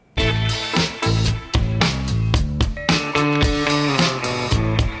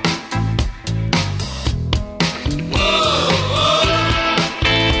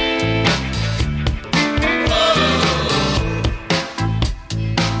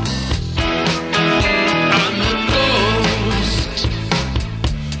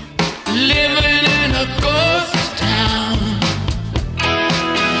 Living in a ghost town.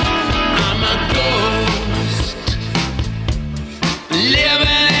 I'm a ghost living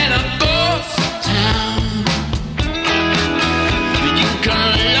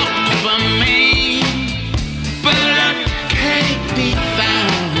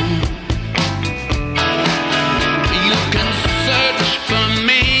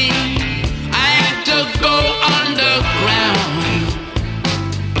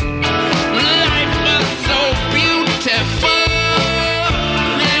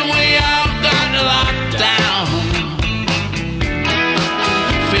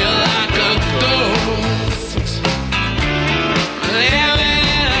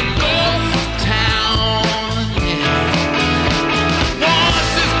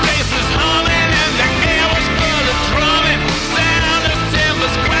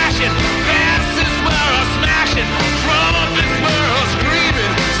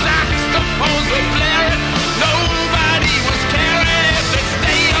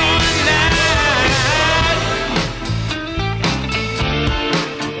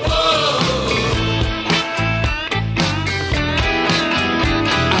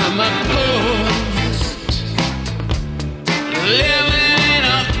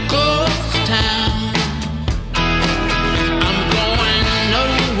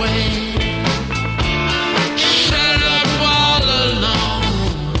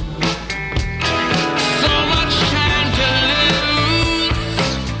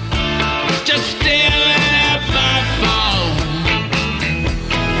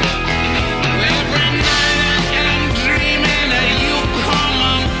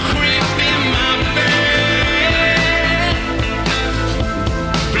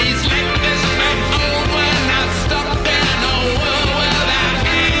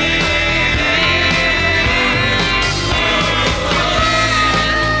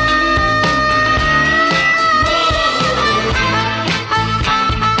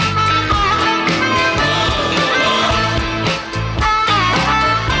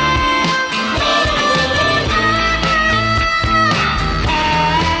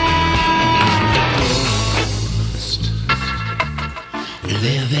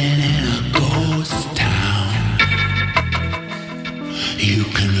You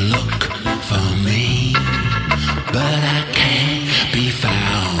can look for me, but I can't be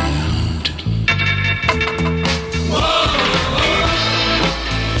found. Whoa!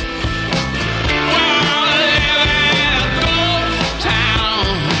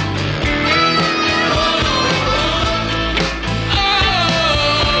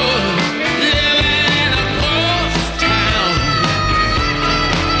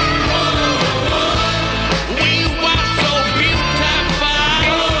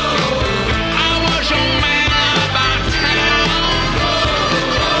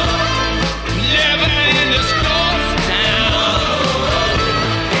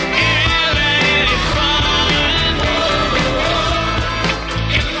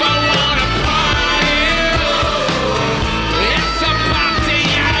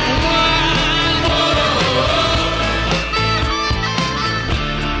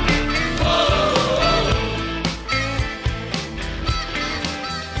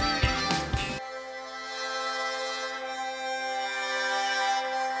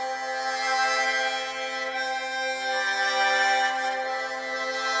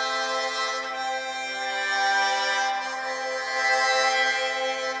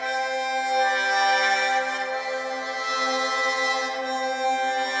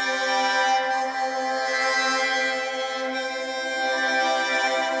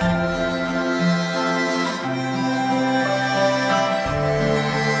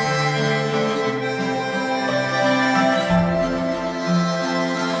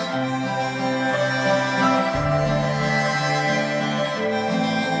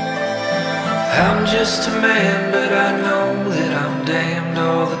 I'm just a man, but I know that I'm damned.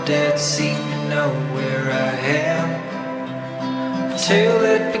 All the dead seem to know where I am. The tale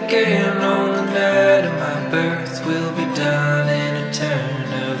that began on the night of my birth will be done in a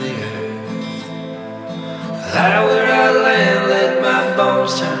turn of the earth. Lie where I land, let my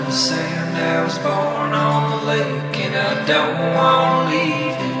bones turn to sand. I was born on the lake and I don't want to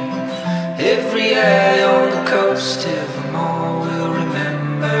leave it. Every eye on the coast evermore will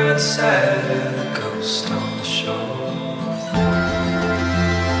remember the sight of the ghost on the shore.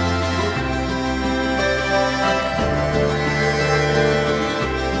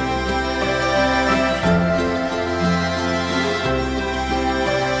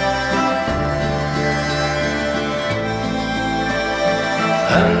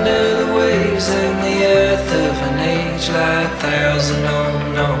 Under the waves and the earth of an age lie 1,000 old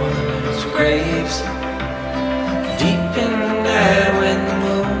northerners' graves. Deep in the night when the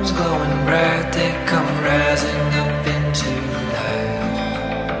moon's glowing bright, they come rising up into the light.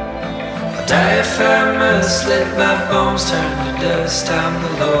 I'll die if I must, let my bones turn to dust. I'm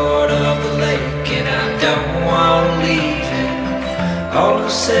the lord of the lake and I don't want to leave it. All who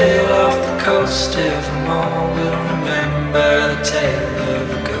sail off the coast evermore will remember the tale of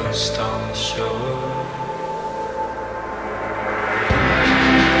the ghost on the shore.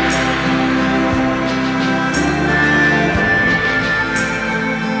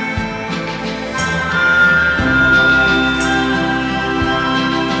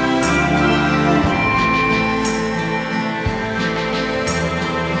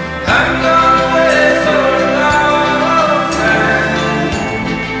 I'm gone away for a long time.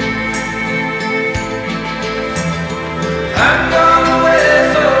 I'm gone away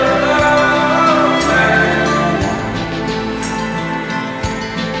for a long time.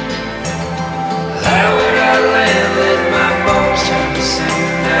 Lie where I land, let my bones turn to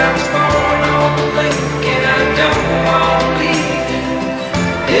sand. I was born on the lake and I don't want to leave it.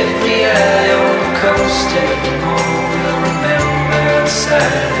 Every eye on the coast evermore will remember the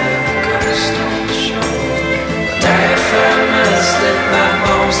sight of the ghost on the shore. Die if I must, let my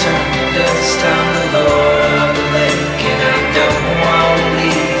bones turn to dust. I'm the lord of the lake and I don't want to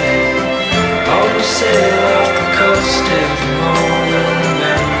leave it. All who sail off the coast evermore will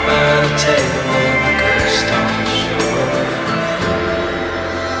remember the tale of the ghost on the shore.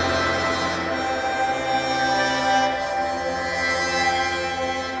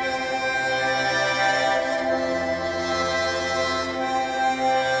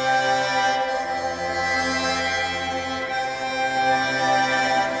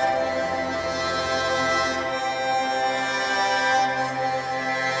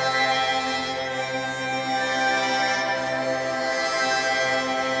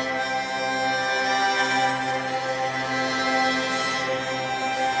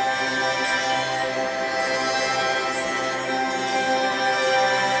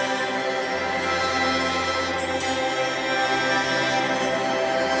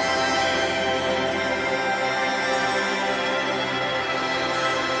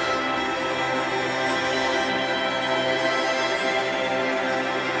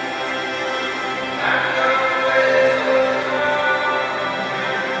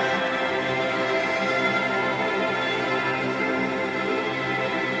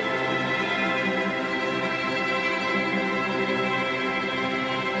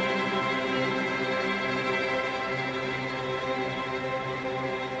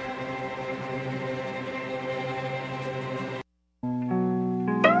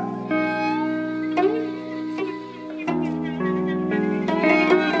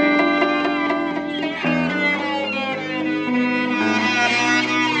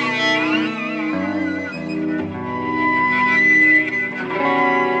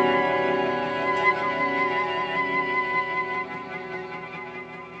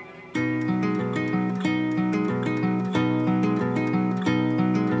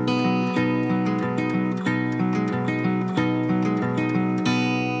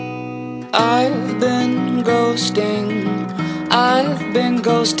 I've been ghosting. I've been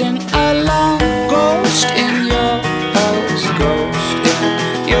ghosting alone. Ghost in your house, ghost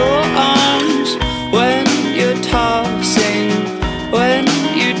in your arms. When you're tossing, when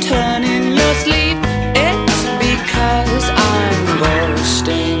you turn in your sleep, it's because I'm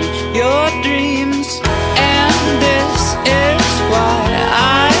ghosting your dreams. And this is why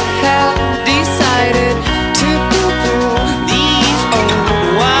I have decided to pull these old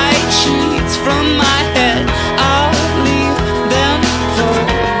white sheets from my head. I'll leave them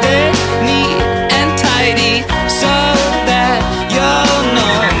folded neat and tidy so that you'll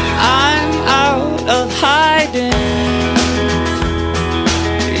know I'm out of hiding.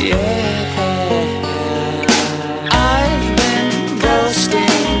 Yeah, I've been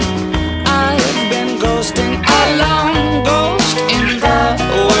ghosting. I've been ghosting alone. Ghost in the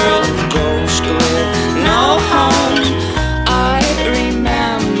world, ghost with no home. I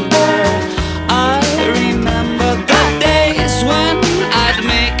remember the days when I'd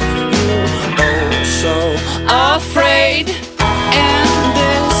make you oh so afraid. And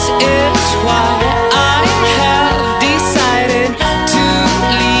this is why I have decided to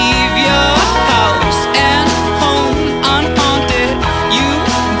leave your house and home unhaunted. You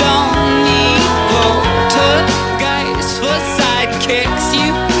don't need poltergeists for sidekicks.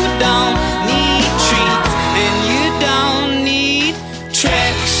 You don't need treats and you don't need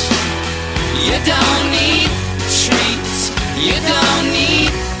tricks. You don't need treats. You don't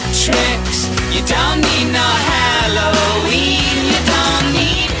need tricks. You don't need no Halloween. You don't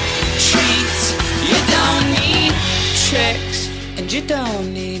need treats. You don't need tricks. And you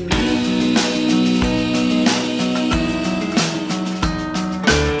don't need me.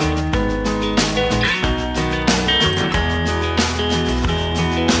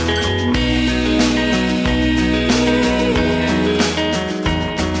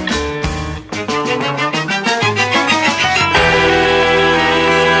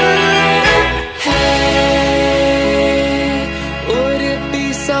 Would it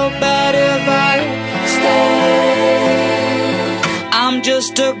be so bad if I stayed? I'm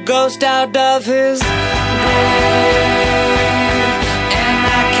just a ghost out of his grave, and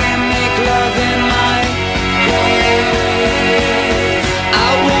I can't make love in my grave. I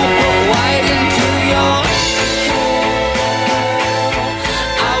won't put white into your hair.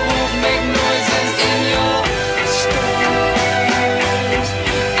 I won't make noises in your stairs.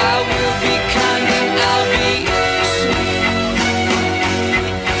 I will be kind and I'll be sweet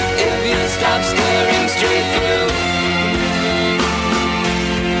if you stop staring straight through me.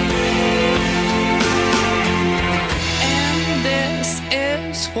 And this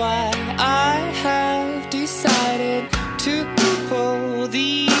is why I have decided to pull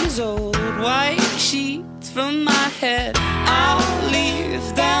these old white sheets from my head. I'll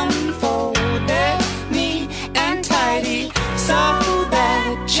leave them folded neat and tidy so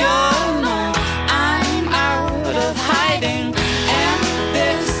that you'll know I'm out of hiding. And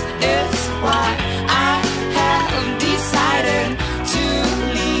this is why I have decided to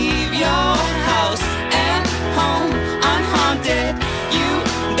leave your house and home unhaunted. You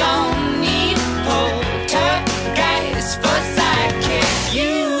don't need poltergeists for sidekicks.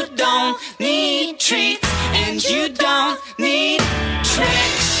 You don't need treats and you don't need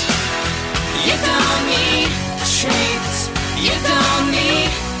tricks. You don't need treats. You don't need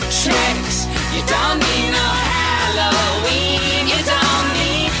tricks. You don't need no Halloween. You don't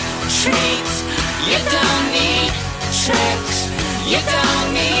need treats. You don't need tricks. You don't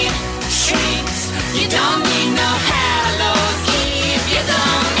need treats. You don't need no Hallows Eve. You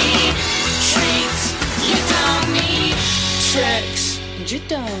don't need treats. You don't need tricks. And you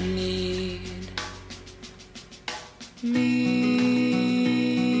don't need me.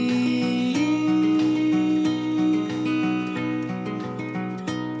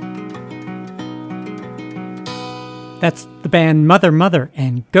 That's the band Mother Mother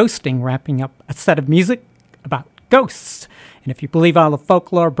and Ghosting wrapping up a set of music about ghosts. And if you believe all the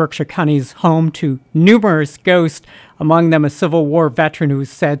folklore, Berkshire County is home to numerous ghosts, among them a Civil War veteran who is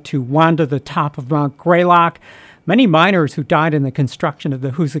said to wander the top of Mount Greylock. Many miners who died in the construction of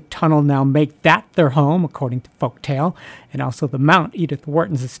the Hoosick Tunnel now make that their home, according to folktale. And also the Mount Edith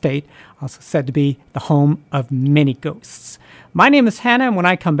Wharton's estate, also said to be the home of many ghosts. My name is Hannah, and when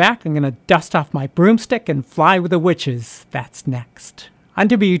I come back, I'm going to dust off my broomstick and fly with the witches. That's next on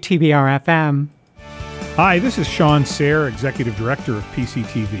WTBR FM. Hi, this is Sean Sayre, Executive Director of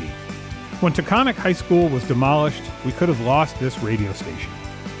PCTV. When Taconic High School was demolished, we could have lost this radio station.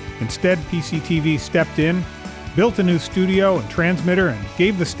 Instead, PCTV stepped in, built a new studio and transmitter, and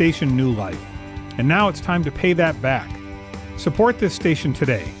gave the station new life. And now it's time to pay that back. Support this station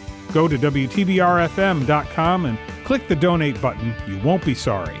today. Go to WTBRFM.com and click the donate button. You won't be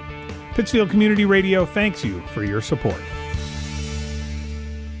sorry. Pittsfield Community Radio thanks you for your support.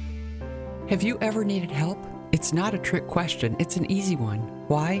 Have you ever needed help? It's not a trick question, it's an easy one.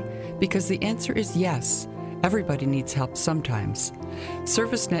 Why? Because the answer is yes. Everybody needs help sometimes.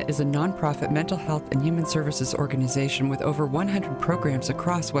 ServiceNet is a nonprofit mental health and human services organization with over 100 programs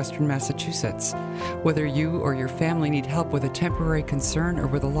across Western Massachusetts. Whether you or your family need help with a temporary concern or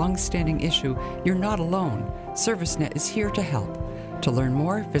with a long-standing issue, you're not alone. ServiceNet is here to help. To learn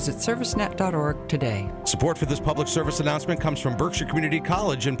more, visit servicenet.org today. Support for this public service announcement comes from Berkshire Community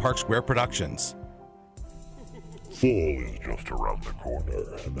College and Park Square Productions. Fall is just around the corner,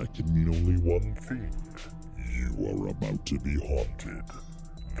 and that can mean only one thing. You are about to be haunted.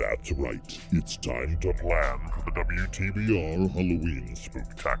 That's right, it's time to plan for the WTBR Halloween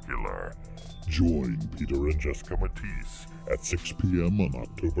Spooktacular. Join Peter and Jessica Matisse at 6 p.m. on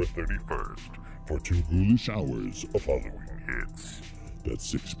October 31st for 2 ghoulish hours of Halloween hits. That's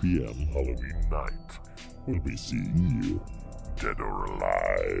 6 p.m. Halloween night. We'll be seeing you, dead or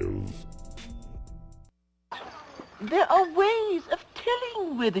alive. There are ways of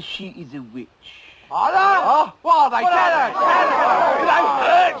telling whether she is a witch. Are there? Oh, what are they? Tell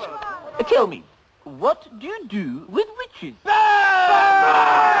us! Tell me, what do you do with witches? Burn them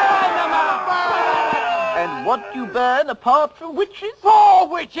up! And what do you burn apart from witches? 4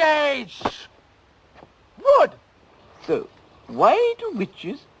 witches! Wood! So, why do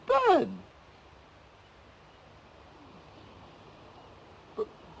witches burn?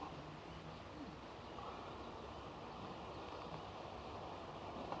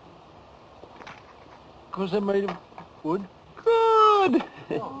 Because they're made of wood. Good!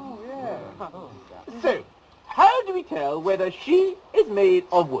 Oh, yeah. So, how do we tell whether she is made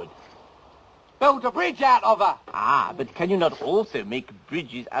of wood? Build a bridge out of her. Ah, but can you not also make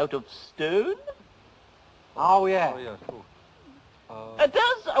bridges out of stone? Oh, yeah.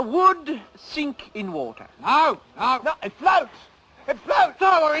 Does a wood sink in water? No, it floats. It floats.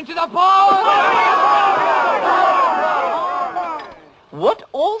 Throw her into the pond! What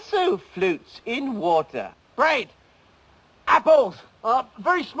also floats in water? Bread. Apples.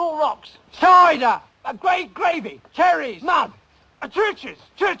 Very small rocks. Cider. Great gravy. Cherries. Mud. Churches.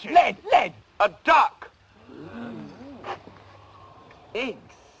 Lead. A duck.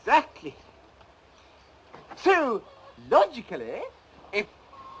 Exactly. So, logically, if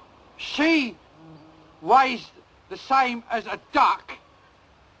she weighs the same as a duck,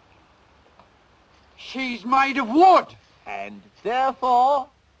 she's made of wood. And therefore...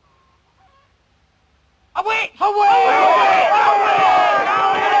 A witch!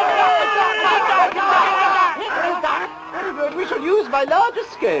 Very good, we shall use my larger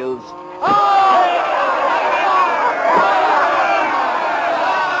scales.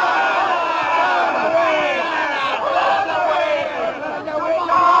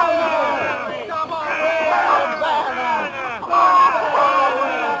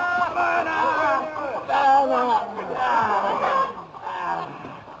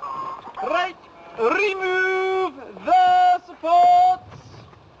 Right, remove the supports.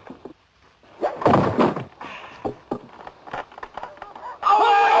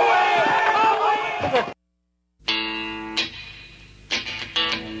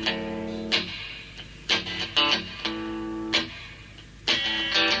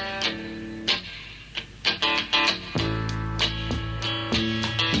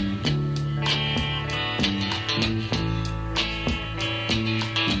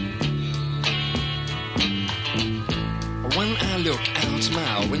 When I look out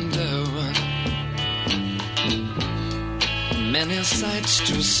my window, many sights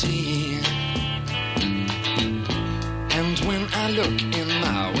to see. And when I look in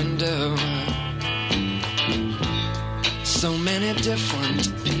my window, so many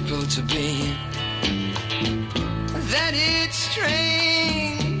different people to be, that it's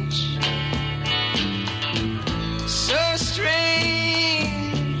strange, so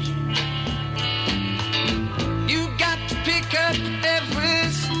strange. You got to pick up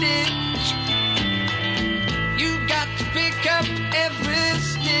every stitch. You got to pick up every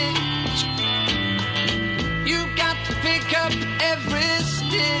stitch. You got to pick up every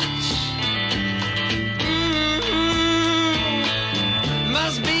stitch.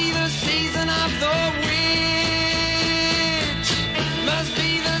 Must be the season of the witch. Must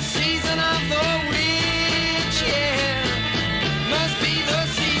be the season of the witch, yeah. Must be the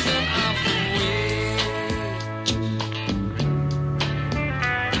season of the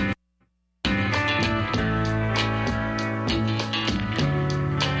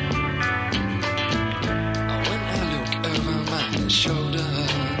shoulder,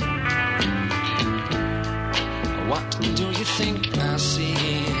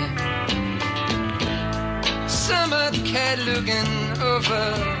 head looking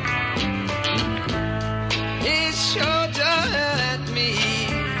over his shoulder at me.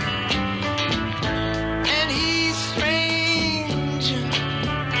 And he's strange,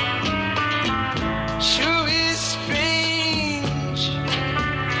 sure is strange.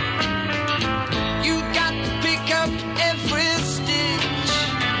 You got to pick up every stitch.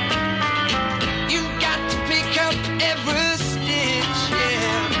 You got to pick up every stitch,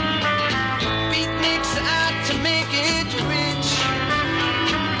 yeah. Beatniks out to make it rich.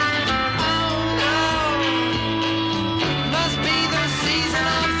 Oh no, must be the season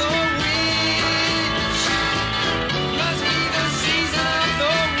of the witch. Must be the season of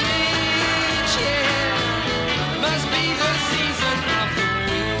the witch, yeah. Must be the season of the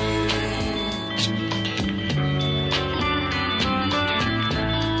witch.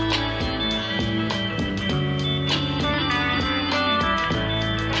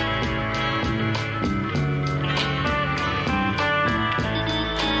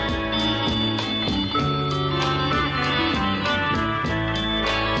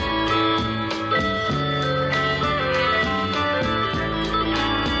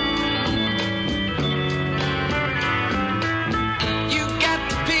 You got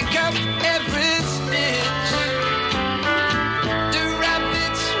to pick up every stitch. The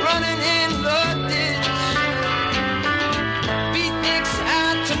rabbits running in the ditch. Beatniks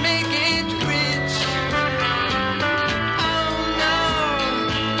out to make it rich. Oh no,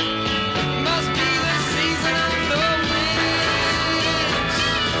 must be the season of the witch.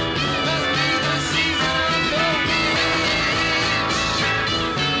 Must be the season of the witch.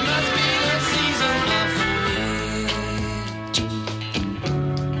 Must be the season of the witch.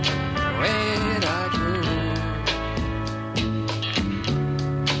 Where'd I go?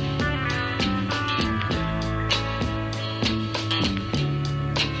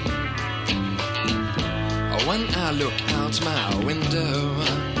 When I look out my window,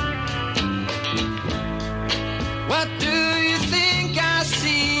 what do you think I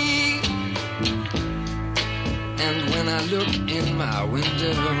see? And when I look in my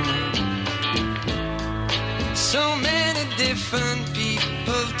window, so many different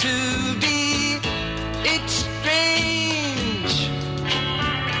people to be. It's strange,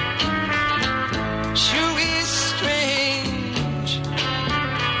 sure is strange.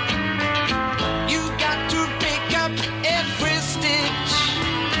 You got to pick up every stitch.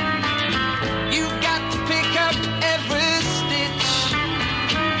 You got to pick up every stitch.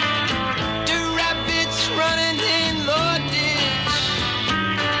 The rabbits running in the ditch.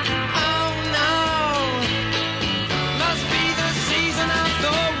 Oh no, must be the season of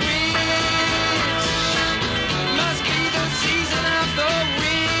the witch. Must be the season of the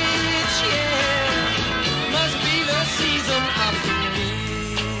witch, yeah. Must be the season of the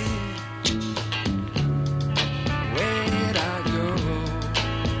witch. Where'd I go?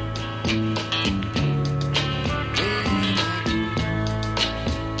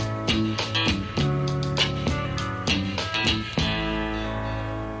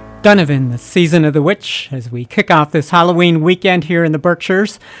 Donovan, the Season of the Witch, as we kick off this Halloween weekend here in the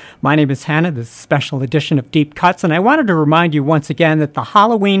Berkshires. My name is Hannah, this special edition of Deep Cuts, and I wanted to remind you once again that the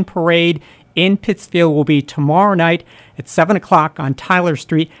Halloween parade in Pittsfield will be tomorrow night at 7 o'clock on Tyler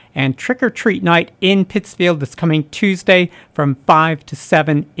Street, and Trick or Treat Night in Pittsfield this coming Tuesday from 5 to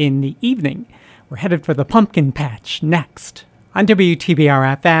 7 in the evening. We're headed for the Pumpkin Patch next on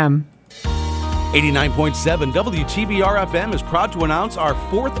WTBR FM. 89.7 WTBR FM is proud to announce our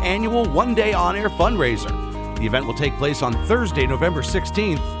 4th annual one-day on-air fundraiser. The event will take place on Thursday, November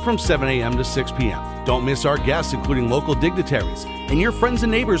 16th from 7 a.m. to 6 p.m. Don't miss our guests, including local dignitaries and your friends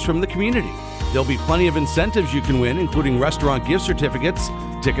and neighbors from the community. There'll be plenty of incentives you can win, including restaurant gift certificates,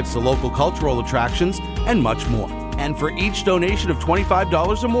 tickets to local cultural attractions, and much more. And for each donation of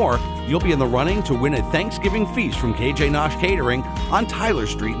 $25 or more, you'll be in the running to win a Thanksgiving feast from KJ Nosh Catering on Tyler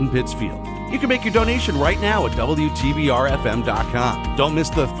Street in Pittsfield. You can make your donation right now at WTBRFM.com. Don't miss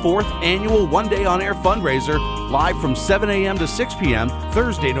the 4th annual one-day on-air fundraiser, live from 7 a.m. to 6 p.m.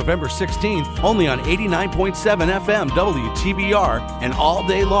 Thursday, November 16th, only on 89.7 FM WTBR and all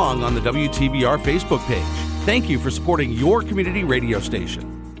day long on the WTBR Facebook page. Thank you for supporting your community radio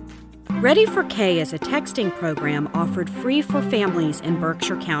station. Ready for K is a texting program offered free for families in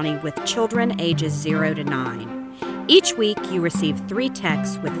Berkshire County with children ages 0 to 9. Each week, you receive 3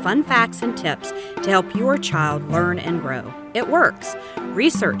 texts with fun facts and tips to help your child learn and grow. It works.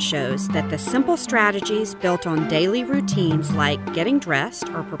 Research shows that the simple strategies built on daily routines like getting dressed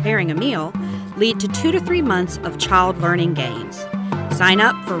or preparing a meal lead to 2 to 3 months of child learning gains. Sign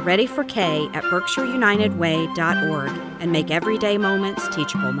up for Ready for K at BerkshireUnitedWay.org and make everyday moments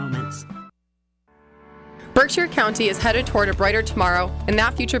teachable moments. Berkshire County is headed toward a brighter tomorrow, and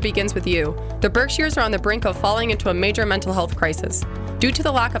that future begins with you. The Berkshires are on the brink of falling into a major mental health crisis. Due to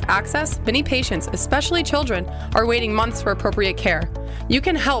the lack of access, many patients, especially children, are waiting months for appropriate care. You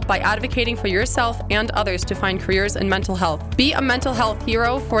can help by advocating for yourself and others to find careers in mental health. Be a mental health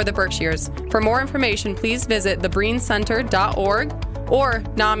hero for the Berkshires. For more information, please visit thebreencenter.org or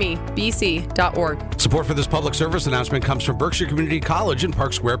namibc.org. Support for this public service announcement comes from Berkshire Community College and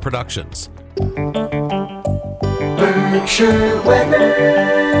Park Square Productions. Berkshire weather.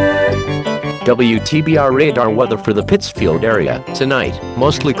 WTBR radar weather for the Pittsfield area. Tonight,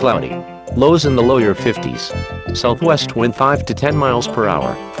 mostly cloudy. Lows in the lower 50s. Southwest wind 5 to 10 miles per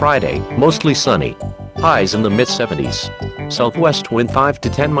hour. Friday, mostly sunny. Highs in the mid-70s. Southwest wind 5 to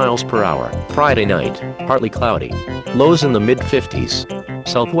 10 miles per hour. Friday night, partly cloudy. Lows in the mid-50s.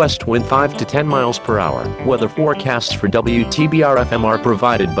 Southwest wind 5 to 10 miles per hour. Weather forecasts for WTBR FM are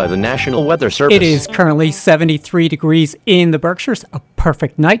provided by the National Weather Service. It is currently 73 degrees in the Berkshires. A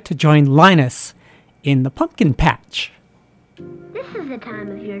perfect night to join Linus in the pumpkin patch. This is the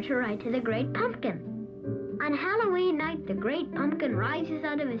time of year to ride to the Great Pumpkin. On Halloween night, the Great Pumpkin rises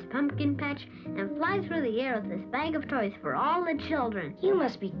out of his pumpkin patch and flies through the air with this bag of toys for all the children. You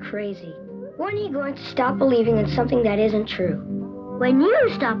must be crazy. When are you going to stop believing in something that isn't true? When you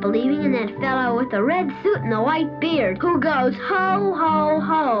stop believing in that fellow with the red suit and the white beard who goes ho, ho,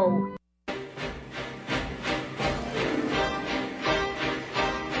 ho.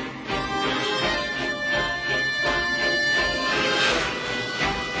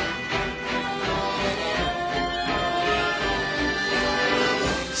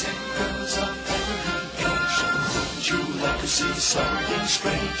 See something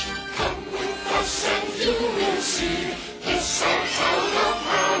strange. Come with us and you will see. It's our town of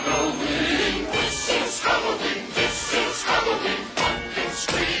Halloween. This is Halloween. This is Halloween. Pumpkins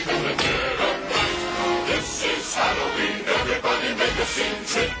scream in the dead of night. This is Halloween. Everybody make a scene.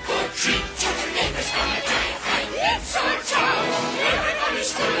 Trick or treat. Tell your neighbors how you die. It's our town. Everybody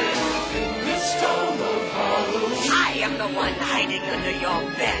scream. In this town of Halloween. I am the one hiding under your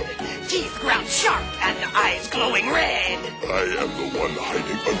bed. Teeth ground sharp and eyes glowing red. I am the one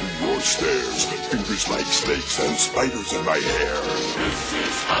hiding under your stairs. Fingers like snakes and spiders in my hair. This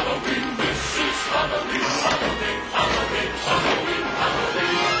is Halloween. This is Halloween. Halloween. Halloween.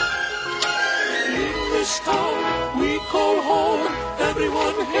 Halloween. In this town we call home.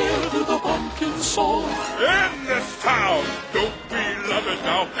 Everyone hail to the pumpkin song. In this town, don't we love it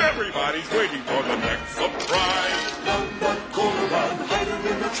now? Everybody's waiting for the next surprise. Down that corner line, hiding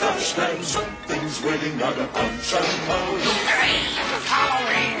in the trash can. Something's waiting out of punch and pound. It's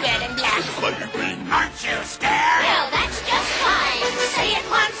Halloween. Red and black. It's flying green. Aren't you scared? Well, that's just fine. Say it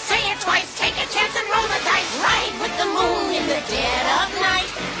once, say it twice. Take a chance and roll the dice. Ride with the moon in the dead of night.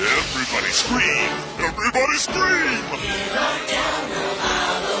 Everybody scream! Everybody scream! In our town of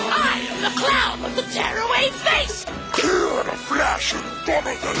Halloween. I am the clown with the tearaway face. Here in a flash and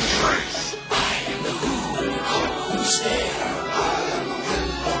double the trace. I am the who stare. I am the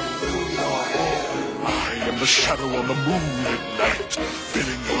wind blowing through your hair. I am the shadow on the moon at night,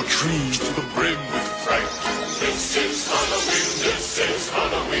 filling your dreams to the brim with fright. This is Halloween. This is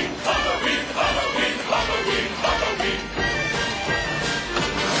Halloween. Halloween. Halloween. Halloween. Halloween.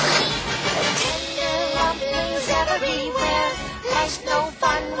 Tender rumblings everywhere. There's no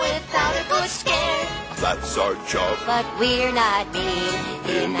fun without a good scare. That's our job. But we're not mean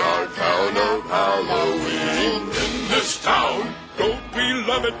In our town of Halloween. In this town, don't we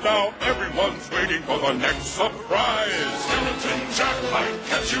love it now? Everyone's waiting for the next surprise. Skeleton Jack might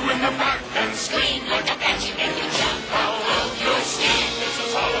catch you in the back and scream like a banshee, make you jump out of your skin. This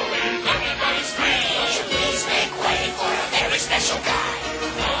is Halloween. Everybody scream. Please make way for a very special guy.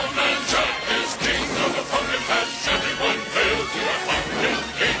 Old Man Jack is king of the pumpkin patch. Everyone hail to the pumpkin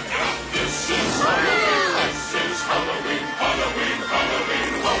king. This is Halloween. This is Halloween. Halloween.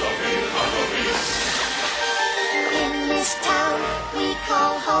 Halloween. Halloween. Halloween. In this town we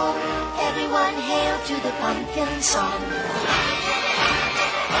call home. Everyone hail to the pumpkin song.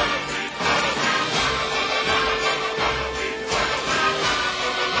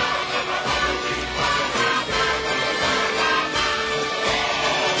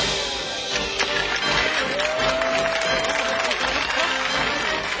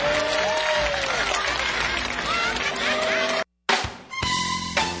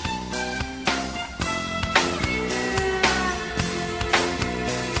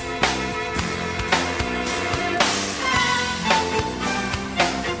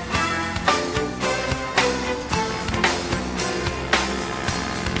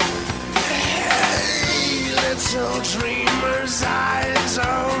 Little dreamer's eyes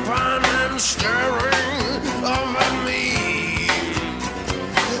open and staring.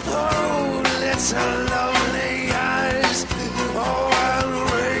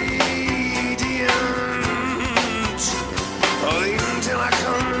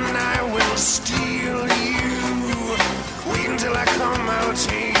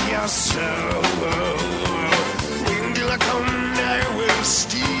 myself. When till I come and I will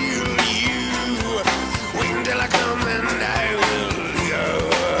steal you. When till I come and I will go.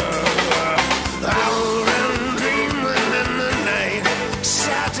 I'll run dreaming in the night.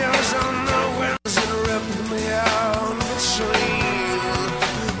 Shadows on the winds that rip me out between.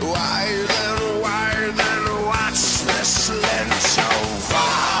 Why then watch this land so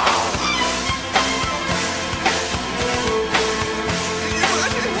far.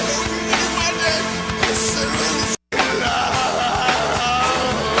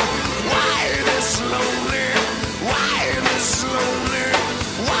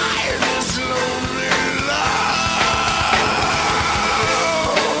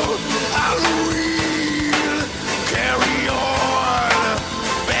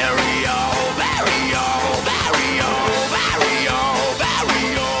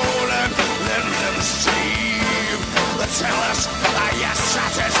 Tell us, are you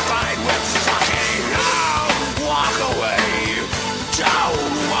satisfied with fucking? No, walk away.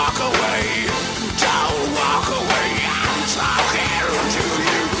 Don't walk away. Don't walk away. I'm talking to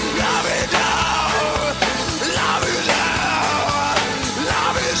you. Love it all. Love is all.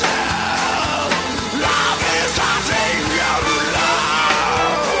 Love is all. Love is our thing. Love.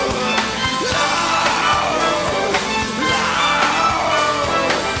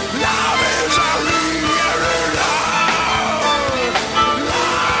 Love is our thing.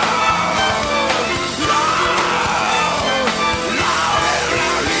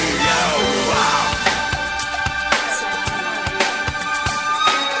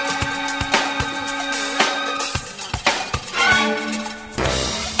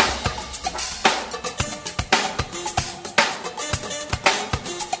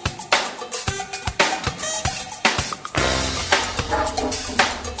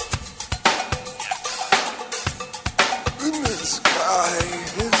 The sky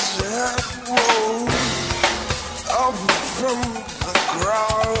is that road up from the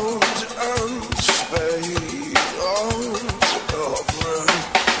ground and spade on top.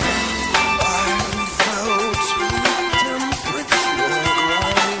 I felt temperature rises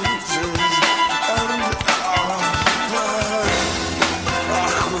and across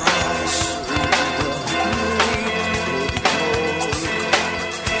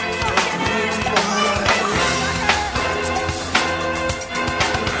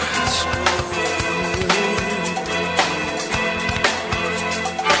the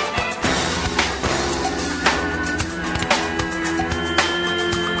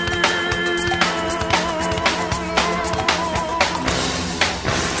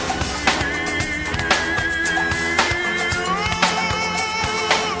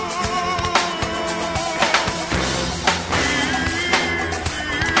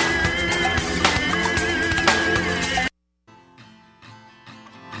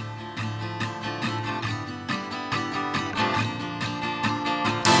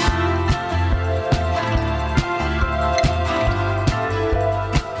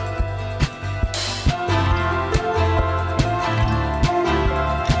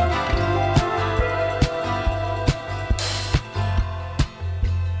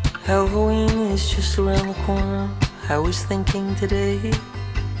Halloween is just around the corner. I was thinking today.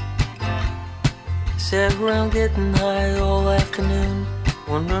 Sat around getting high all afternoon,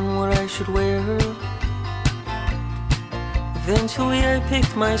 wondering what I should wear. Eventually I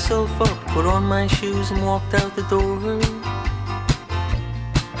picked myself up, put on my shoes and walked out the door.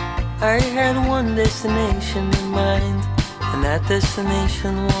 I had one destination in mind, and that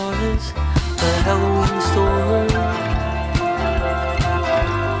destination was a Halloween store.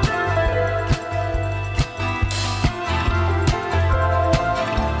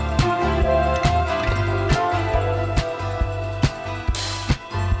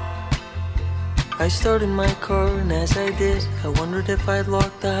 I started my car, and as I did, I wondered if I'd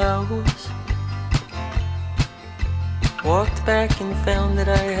locked the house. Walked back and found that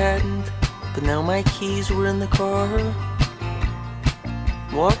I hadn't, but now my keys were in the car.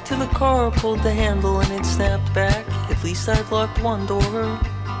 Walked to the car, pulled the handle, and it snapped back. At least I'd locked one door.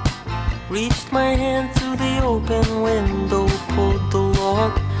 Reached my hand through the open window, pulled the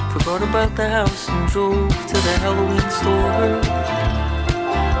lock, forgot about the house and drove to the Halloween store.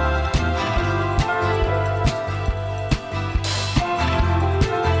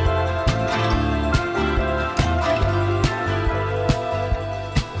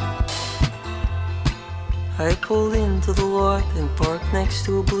 I pulled into the lot and parked next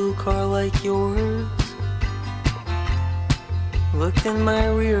to a blue car like yours. Looked in my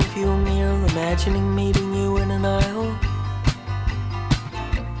rear view mirror, imagining meeting you in an aisle.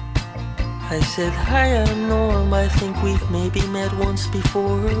 I said, hi, I'm Norm. I think we've maybe met once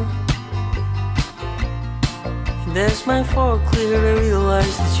before. And as my fog cleared, I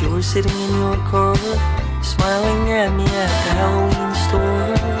realized that you were sitting in your car, smiling at me at the Halloween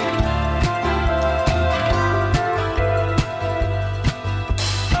store.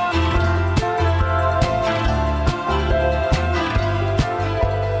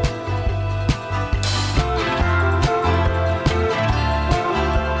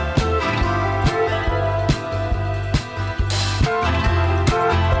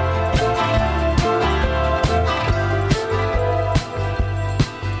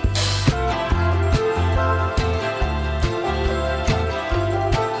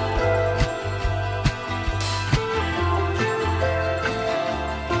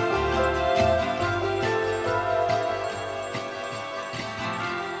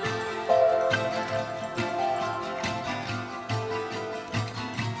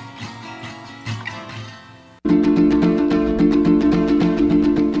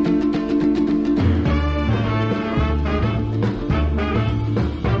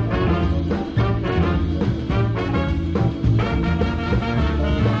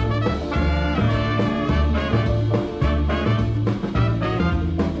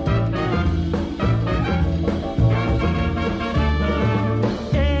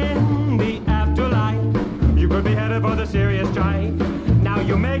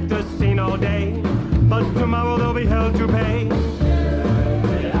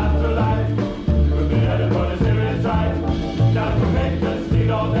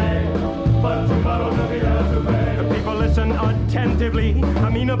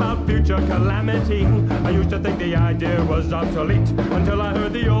 Calamity. I used to think the idea was obsolete until I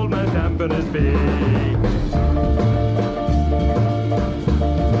heard the old man dampen his feet.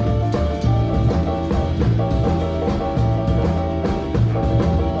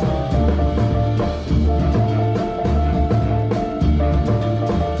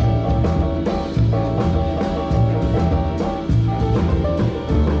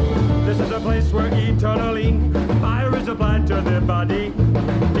 This is a place where eternally fire is applied to the body.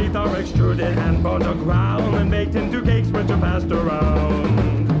 Teeth are extruded and bones are ground and baked into cakes which are passed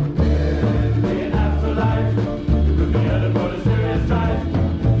around. In the afterlife, you could be headed for the serious strife.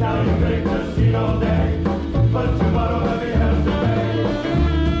 Now you make the scene all day, but tomorrow heavy has to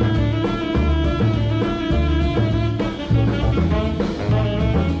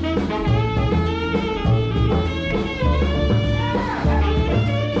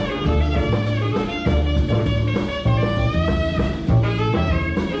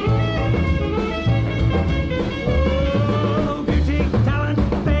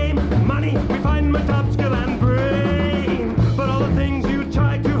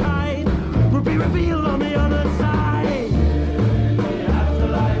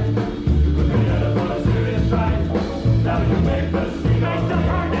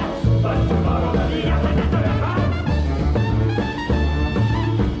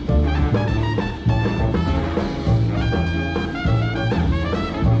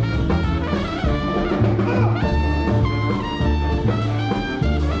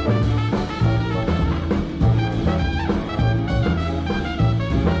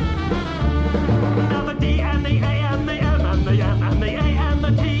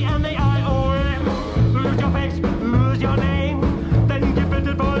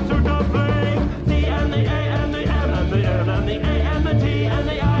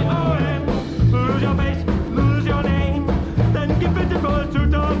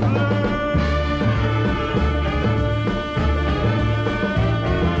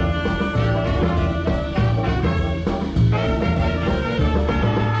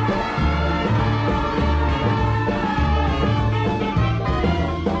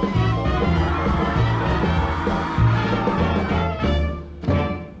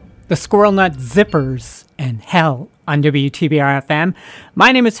The Squirrel Nut Zippers and Hell on WTBR FM.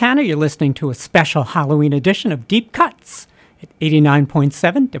 My name is Hannah. You're listening to a special Halloween edition of Deep Cuts at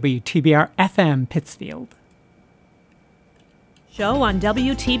 89.7 WTBR FM Pittsfield. Show on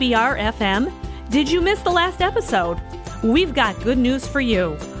WTBR FM. Did you miss the last episode? We've got good news for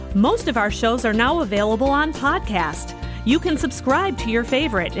you. Most of our shows are now available on podcast. You can subscribe to your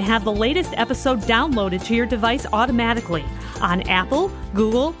favorite and have the latest episode downloaded to your device automatically on Apple,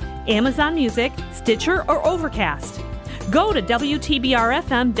 Google, Amazon Music, Stitcher, or Overcast. Go to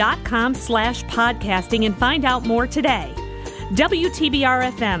WTBRFM.com/podcasting and find out more today. WTBR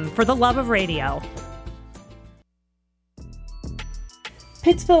FM, for the love of radio.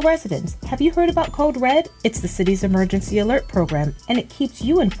 Pittsville residents, have you heard about Code Red? It's the city's emergency alert program, and it keeps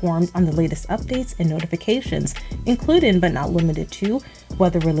you informed on the latest updates and notifications, including but not limited to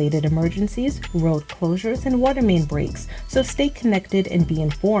weather-related emergencies, road closures, and water main breaks. So stay connected and be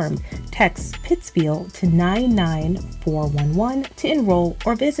informed. Text Pittsfield to 99411 to enroll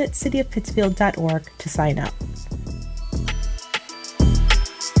or visit cityofpittsfield.org to sign up.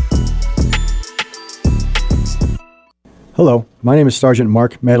 Hello, my name is Sergeant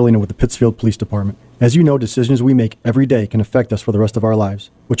Mark Madalena with the Pittsfield Police Department. As you know, decisions we make every day can affect us for the rest of our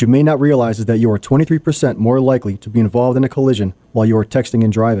lives. What you may not realize is that you are 23% more likely to be involved in a collision while you are texting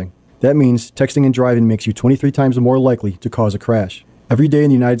and driving. That means texting and driving makes you 23 times more likely to cause a crash. Every day in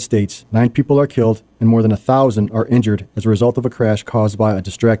the United States, 9 people are killed and more than 1,000 are injured as a result of a crash caused by a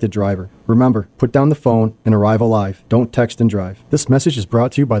distracted driver. Remember, put down the phone and arrive alive. Don't text and drive. This message is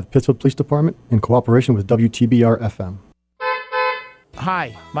brought to you by the Pittsfield Police Department in cooperation with WTBR FM.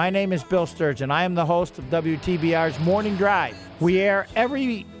 Hi, my name is Bill Sturgeon. I am the host of WTBR's Morning Drive. We air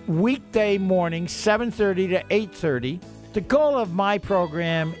every weekday morning, 7:30 to 8:30. The goal of my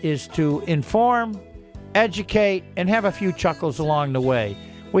program is to inform, educate, and have a few chuckles along the way.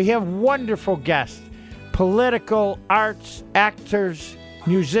 We have wonderful guests, political, arts, actors,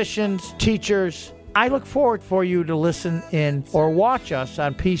 musicians, teachers. I look forward for you to listen in or watch us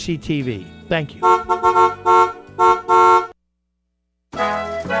on PCTV. Thank you.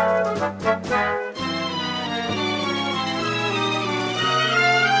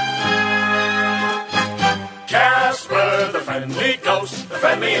 Casper, the friendly ghost, the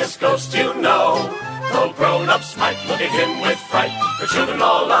friendliest ghost you know. Though grown-ups might look at him with fright, the children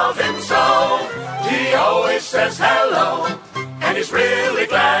all love him so. He always says hello, and he's really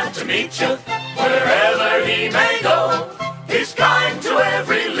glad to meet you, wherever he may go. He's kind to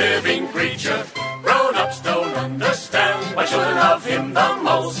every living creature. Grown-ups don't understand why children love him the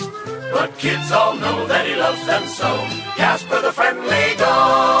most, but kids all know that he loves them so. Casper the friendly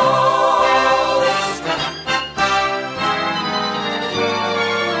ghost.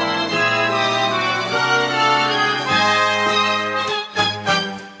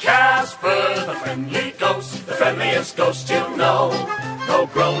 Casper the friendly ghost, the friendliest ghost you know. Though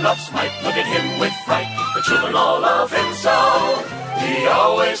grown-ups might look at him with fright, the children all love him so. He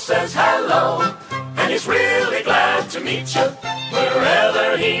always says hello, and he's really glad to meet you,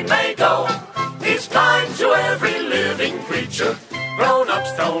 wherever he may go. He's kind to every living creature.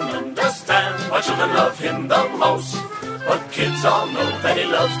 Grown-ups don't understand why children love him the most, but kids all know that he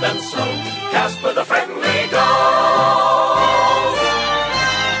loves them so. Casper the friendly ghost.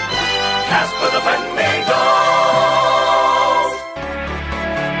 Casper the friendly ghost.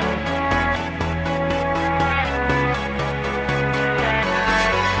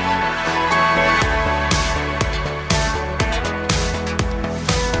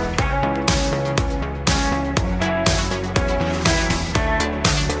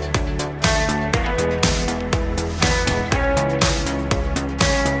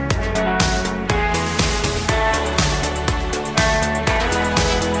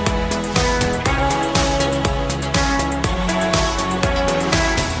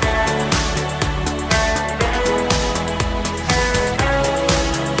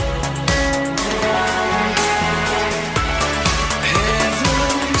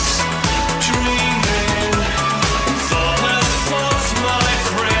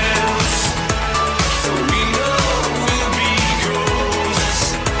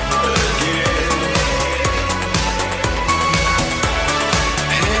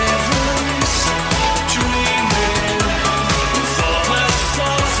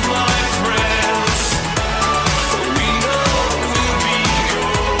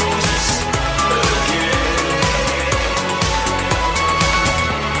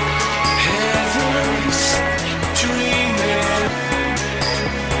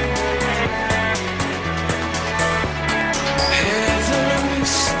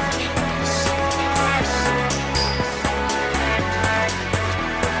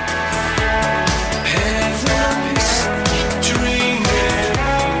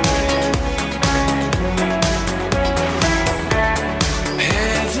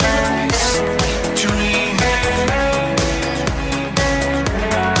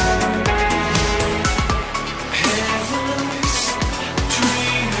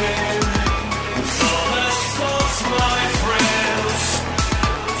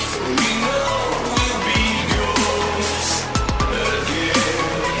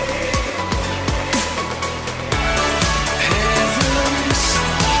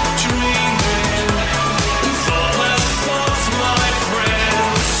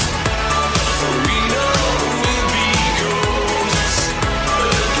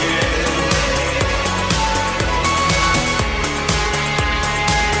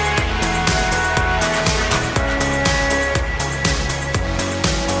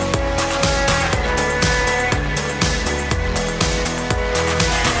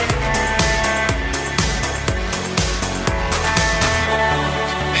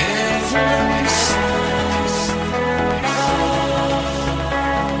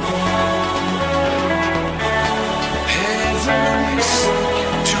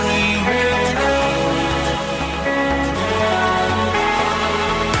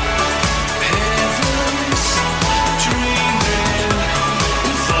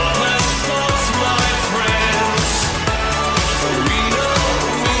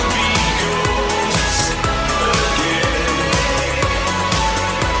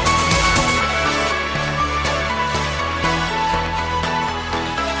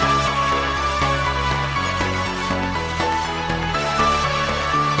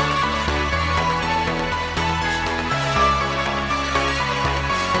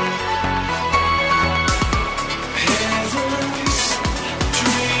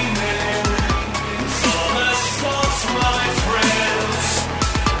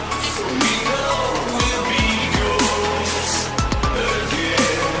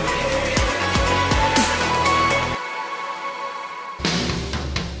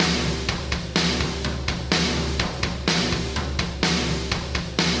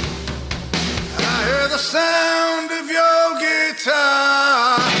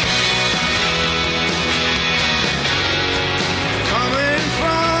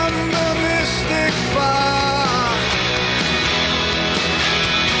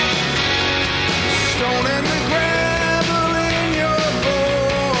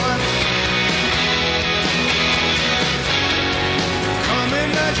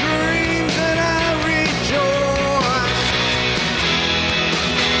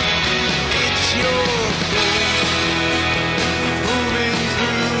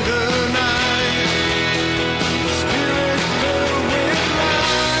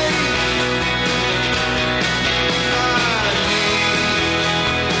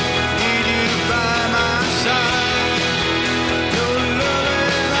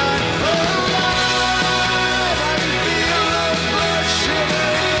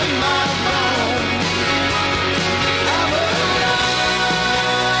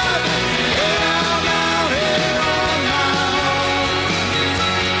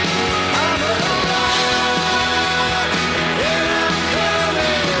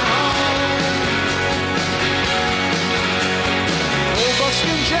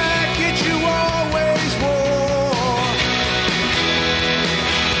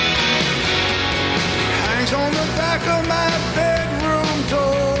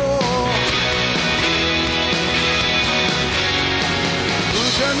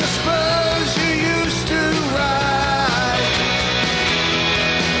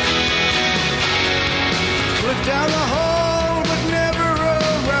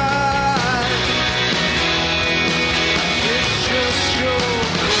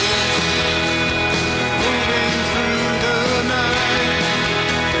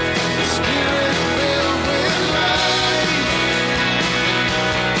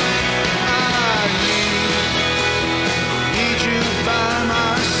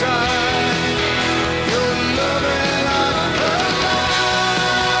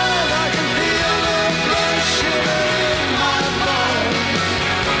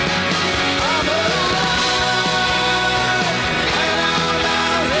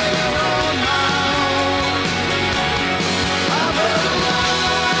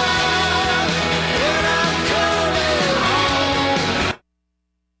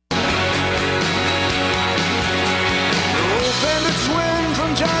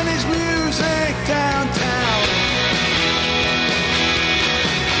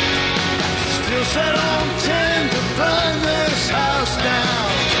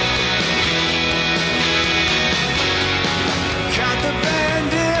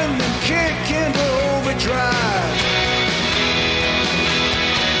 drive.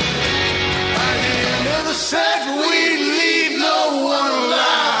 By the end of the set, we'd leave no one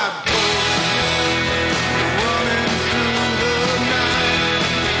alive. Running through the night,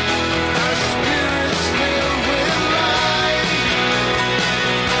 our spirits filled with light.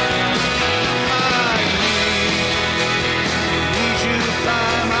 I need you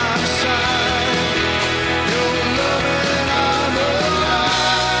by my side. Your loving on the line.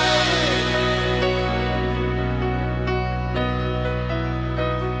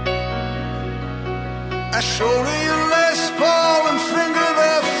 I shoulder your Les Paul and finger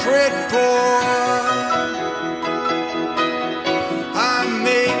the fretboard. I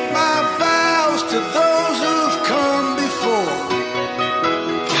make my vows to those who've come before.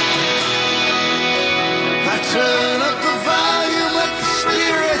 I turn up the volume, let the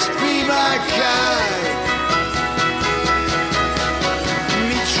spirits be my guide.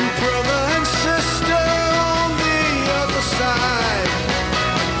 Meet you, brother and sister, on the other side.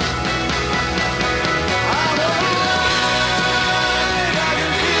 I'm alive, I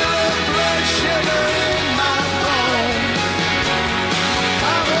can feel the blood shiver in my bones.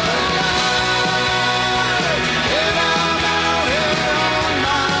 I'm alive, and I'm out here on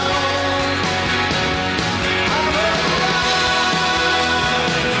my own. I'm alive,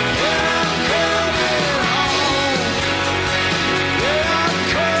 and I'm coming.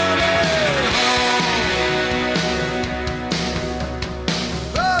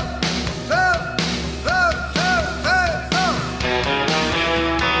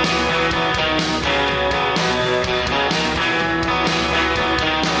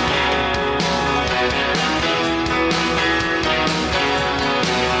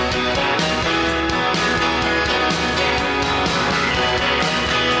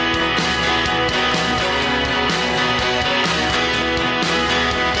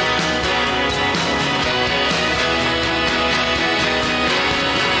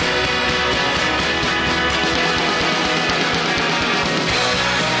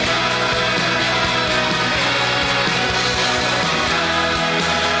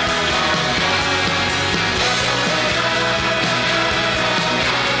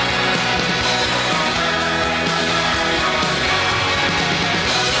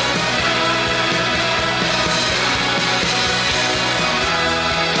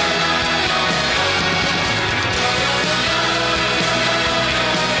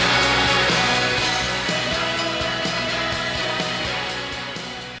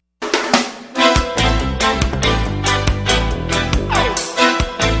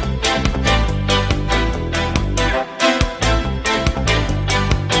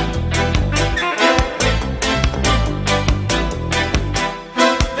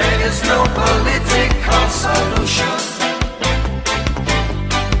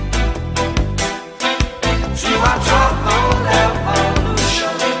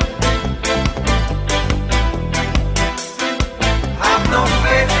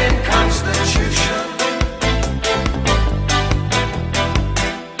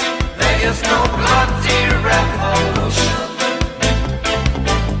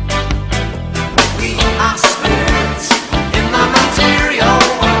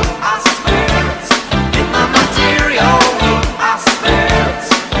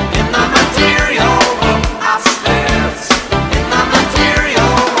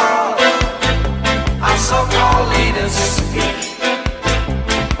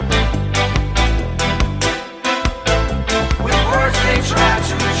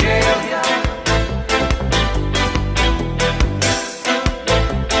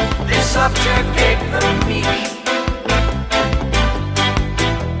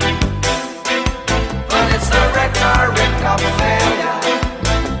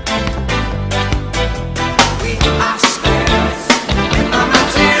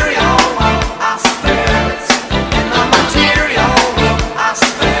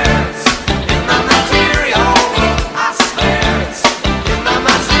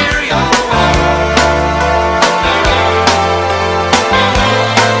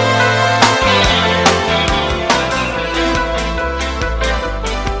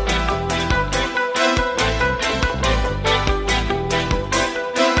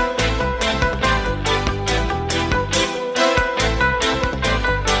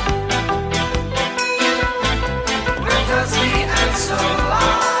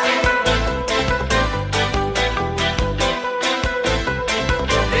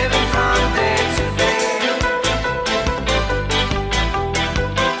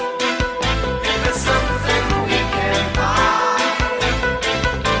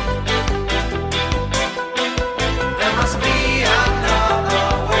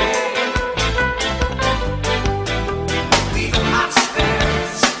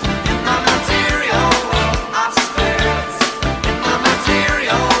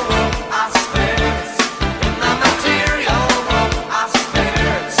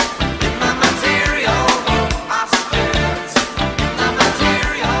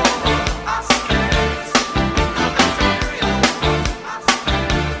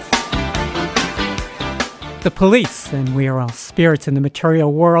 The Police, and we are all spirits in the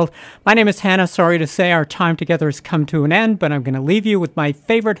material world. My name is Hannah. Sorry to say our time together has come to an end, but I'm going to leave you with my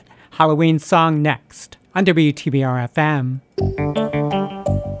favorite Halloween song next on WTBR FM.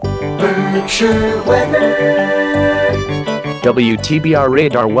 Berkshire weather. WTBR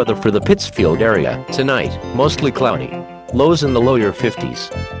radar weather for the Pittsfield area. Tonight, mostly cloudy. Lows in the lower 50s.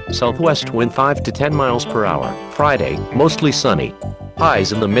 Southwest wind 5 to 10 miles per hour. Friday, mostly sunny.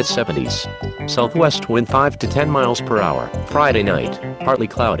 Highs in the mid-70s. Southwest wind 5 to 10 miles per hour. Friday night, partly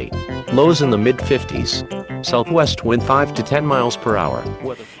cloudy. Lows in the mid-50s. Southwest wind 5 to 10 miles per hour.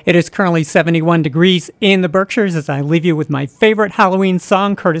 It is currently 71 degrees in the Berkshires as I leave you with my favorite Halloween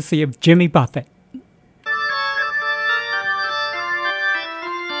song courtesy of Jimmy Buffett.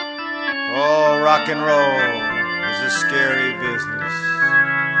 Oh, rock and roll is a scary business.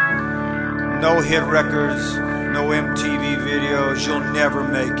 No hit records, no MTV videos, you'll never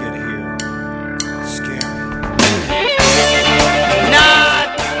make it here. It's scary. Not!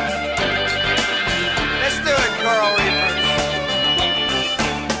 Let's do it, Coral Reapers.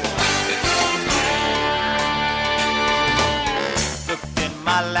 Looked in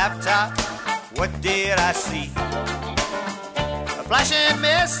my laptop, what did I see? A flashing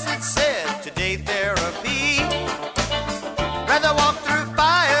message said, today therapy. Rather walk through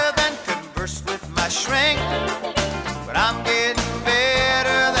fire than converse with my shrink. But I'm getting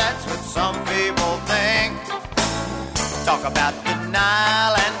better, that's what some people think. Talk about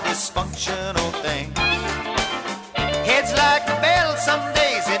denial and dysfunctional things. Heads like a bell, some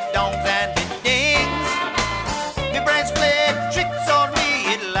days it dongs and it dings. My brain's played tricks on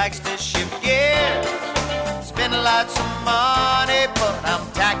me, it likes to shift gears. Spend lots of money, but I'm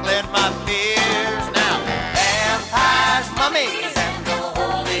tackling my fears. Now, vampires, mummies, and the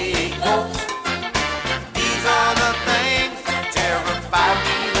Holy Ghost. These are the things that terrify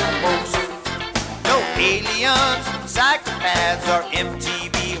me the most. No aliens, psychopaths, or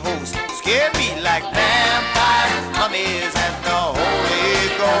MTV hosts scare me like vampires, mummies, and the Holy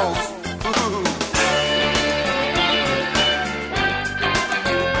Ghost. Ooh.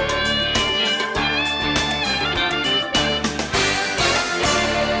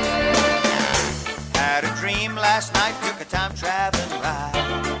 Had a dream last night, took a time traveling ride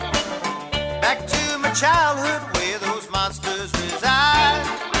back to my childhood where those monsters reside.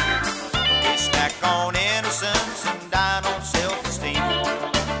 They snack on innocence and dine on self-esteem.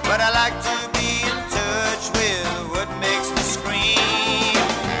 But I like to be in touch with what makes me scream.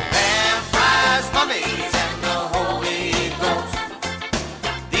 Vampires, mummies, and the Holy Ghost.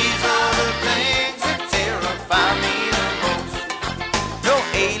 These are the things that terrify me the most. No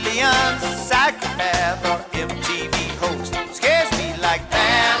aliens, psychopath, or MTV host scares me like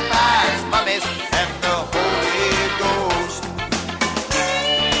vampires, mummies, and the Holy Ghost.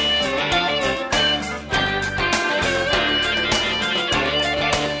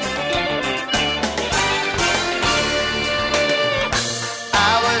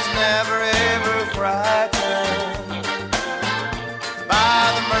 I was never ever frightened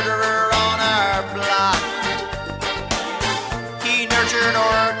by the murderer on our block. He nurtured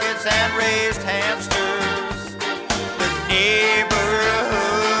orchids and raised hamsters. The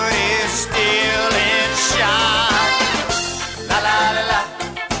neighborhood is still in shock. La la la la,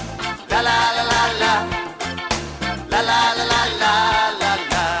 la la la la la, la la la la la, la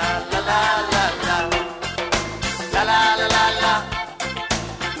la la la la, la la la la la,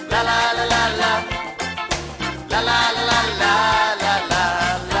 la la la la la, la la la la la, la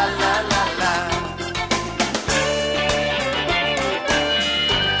la la la la.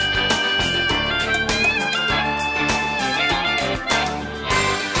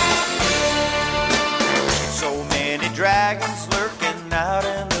 So many dragons lurking out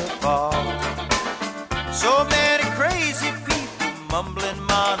in the fog. So many crazy people mumbling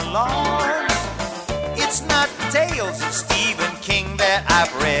monologues. It's not the tales of Stephen King that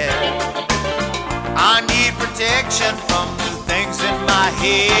I've read. I need protection from the things in my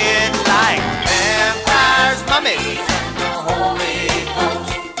head, like vampires, mummies, and the Holy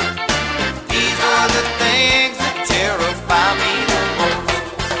Ghost. These are the things that terrify me the most.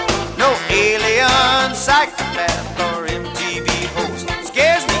 No alien, psychopath, or MTV host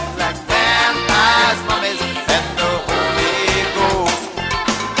scares me like vampires, mummies, and the Holy Ghost.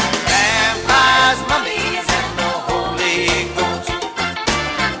 Vampires, mummies, and the Holy Ghost.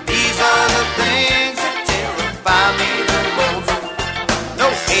 These are the things that terrify me the most. No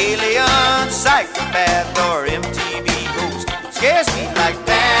alien, psychopath, or MTV host scares me like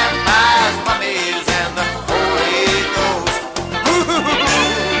vampires, mummies, and the Holy Ghost.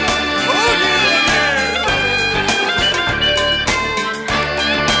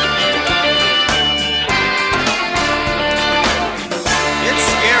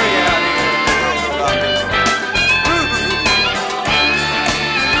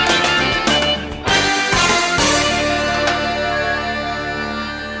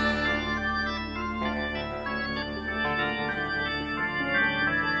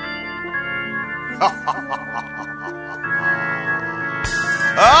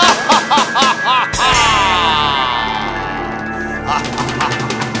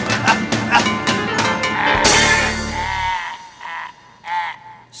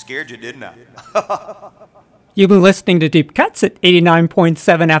 Scared you, didn't I? You've been listening to Deep Cuts at 89.7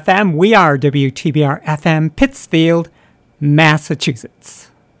 FM. We are WTBR FM, Pittsfield, Massachusetts.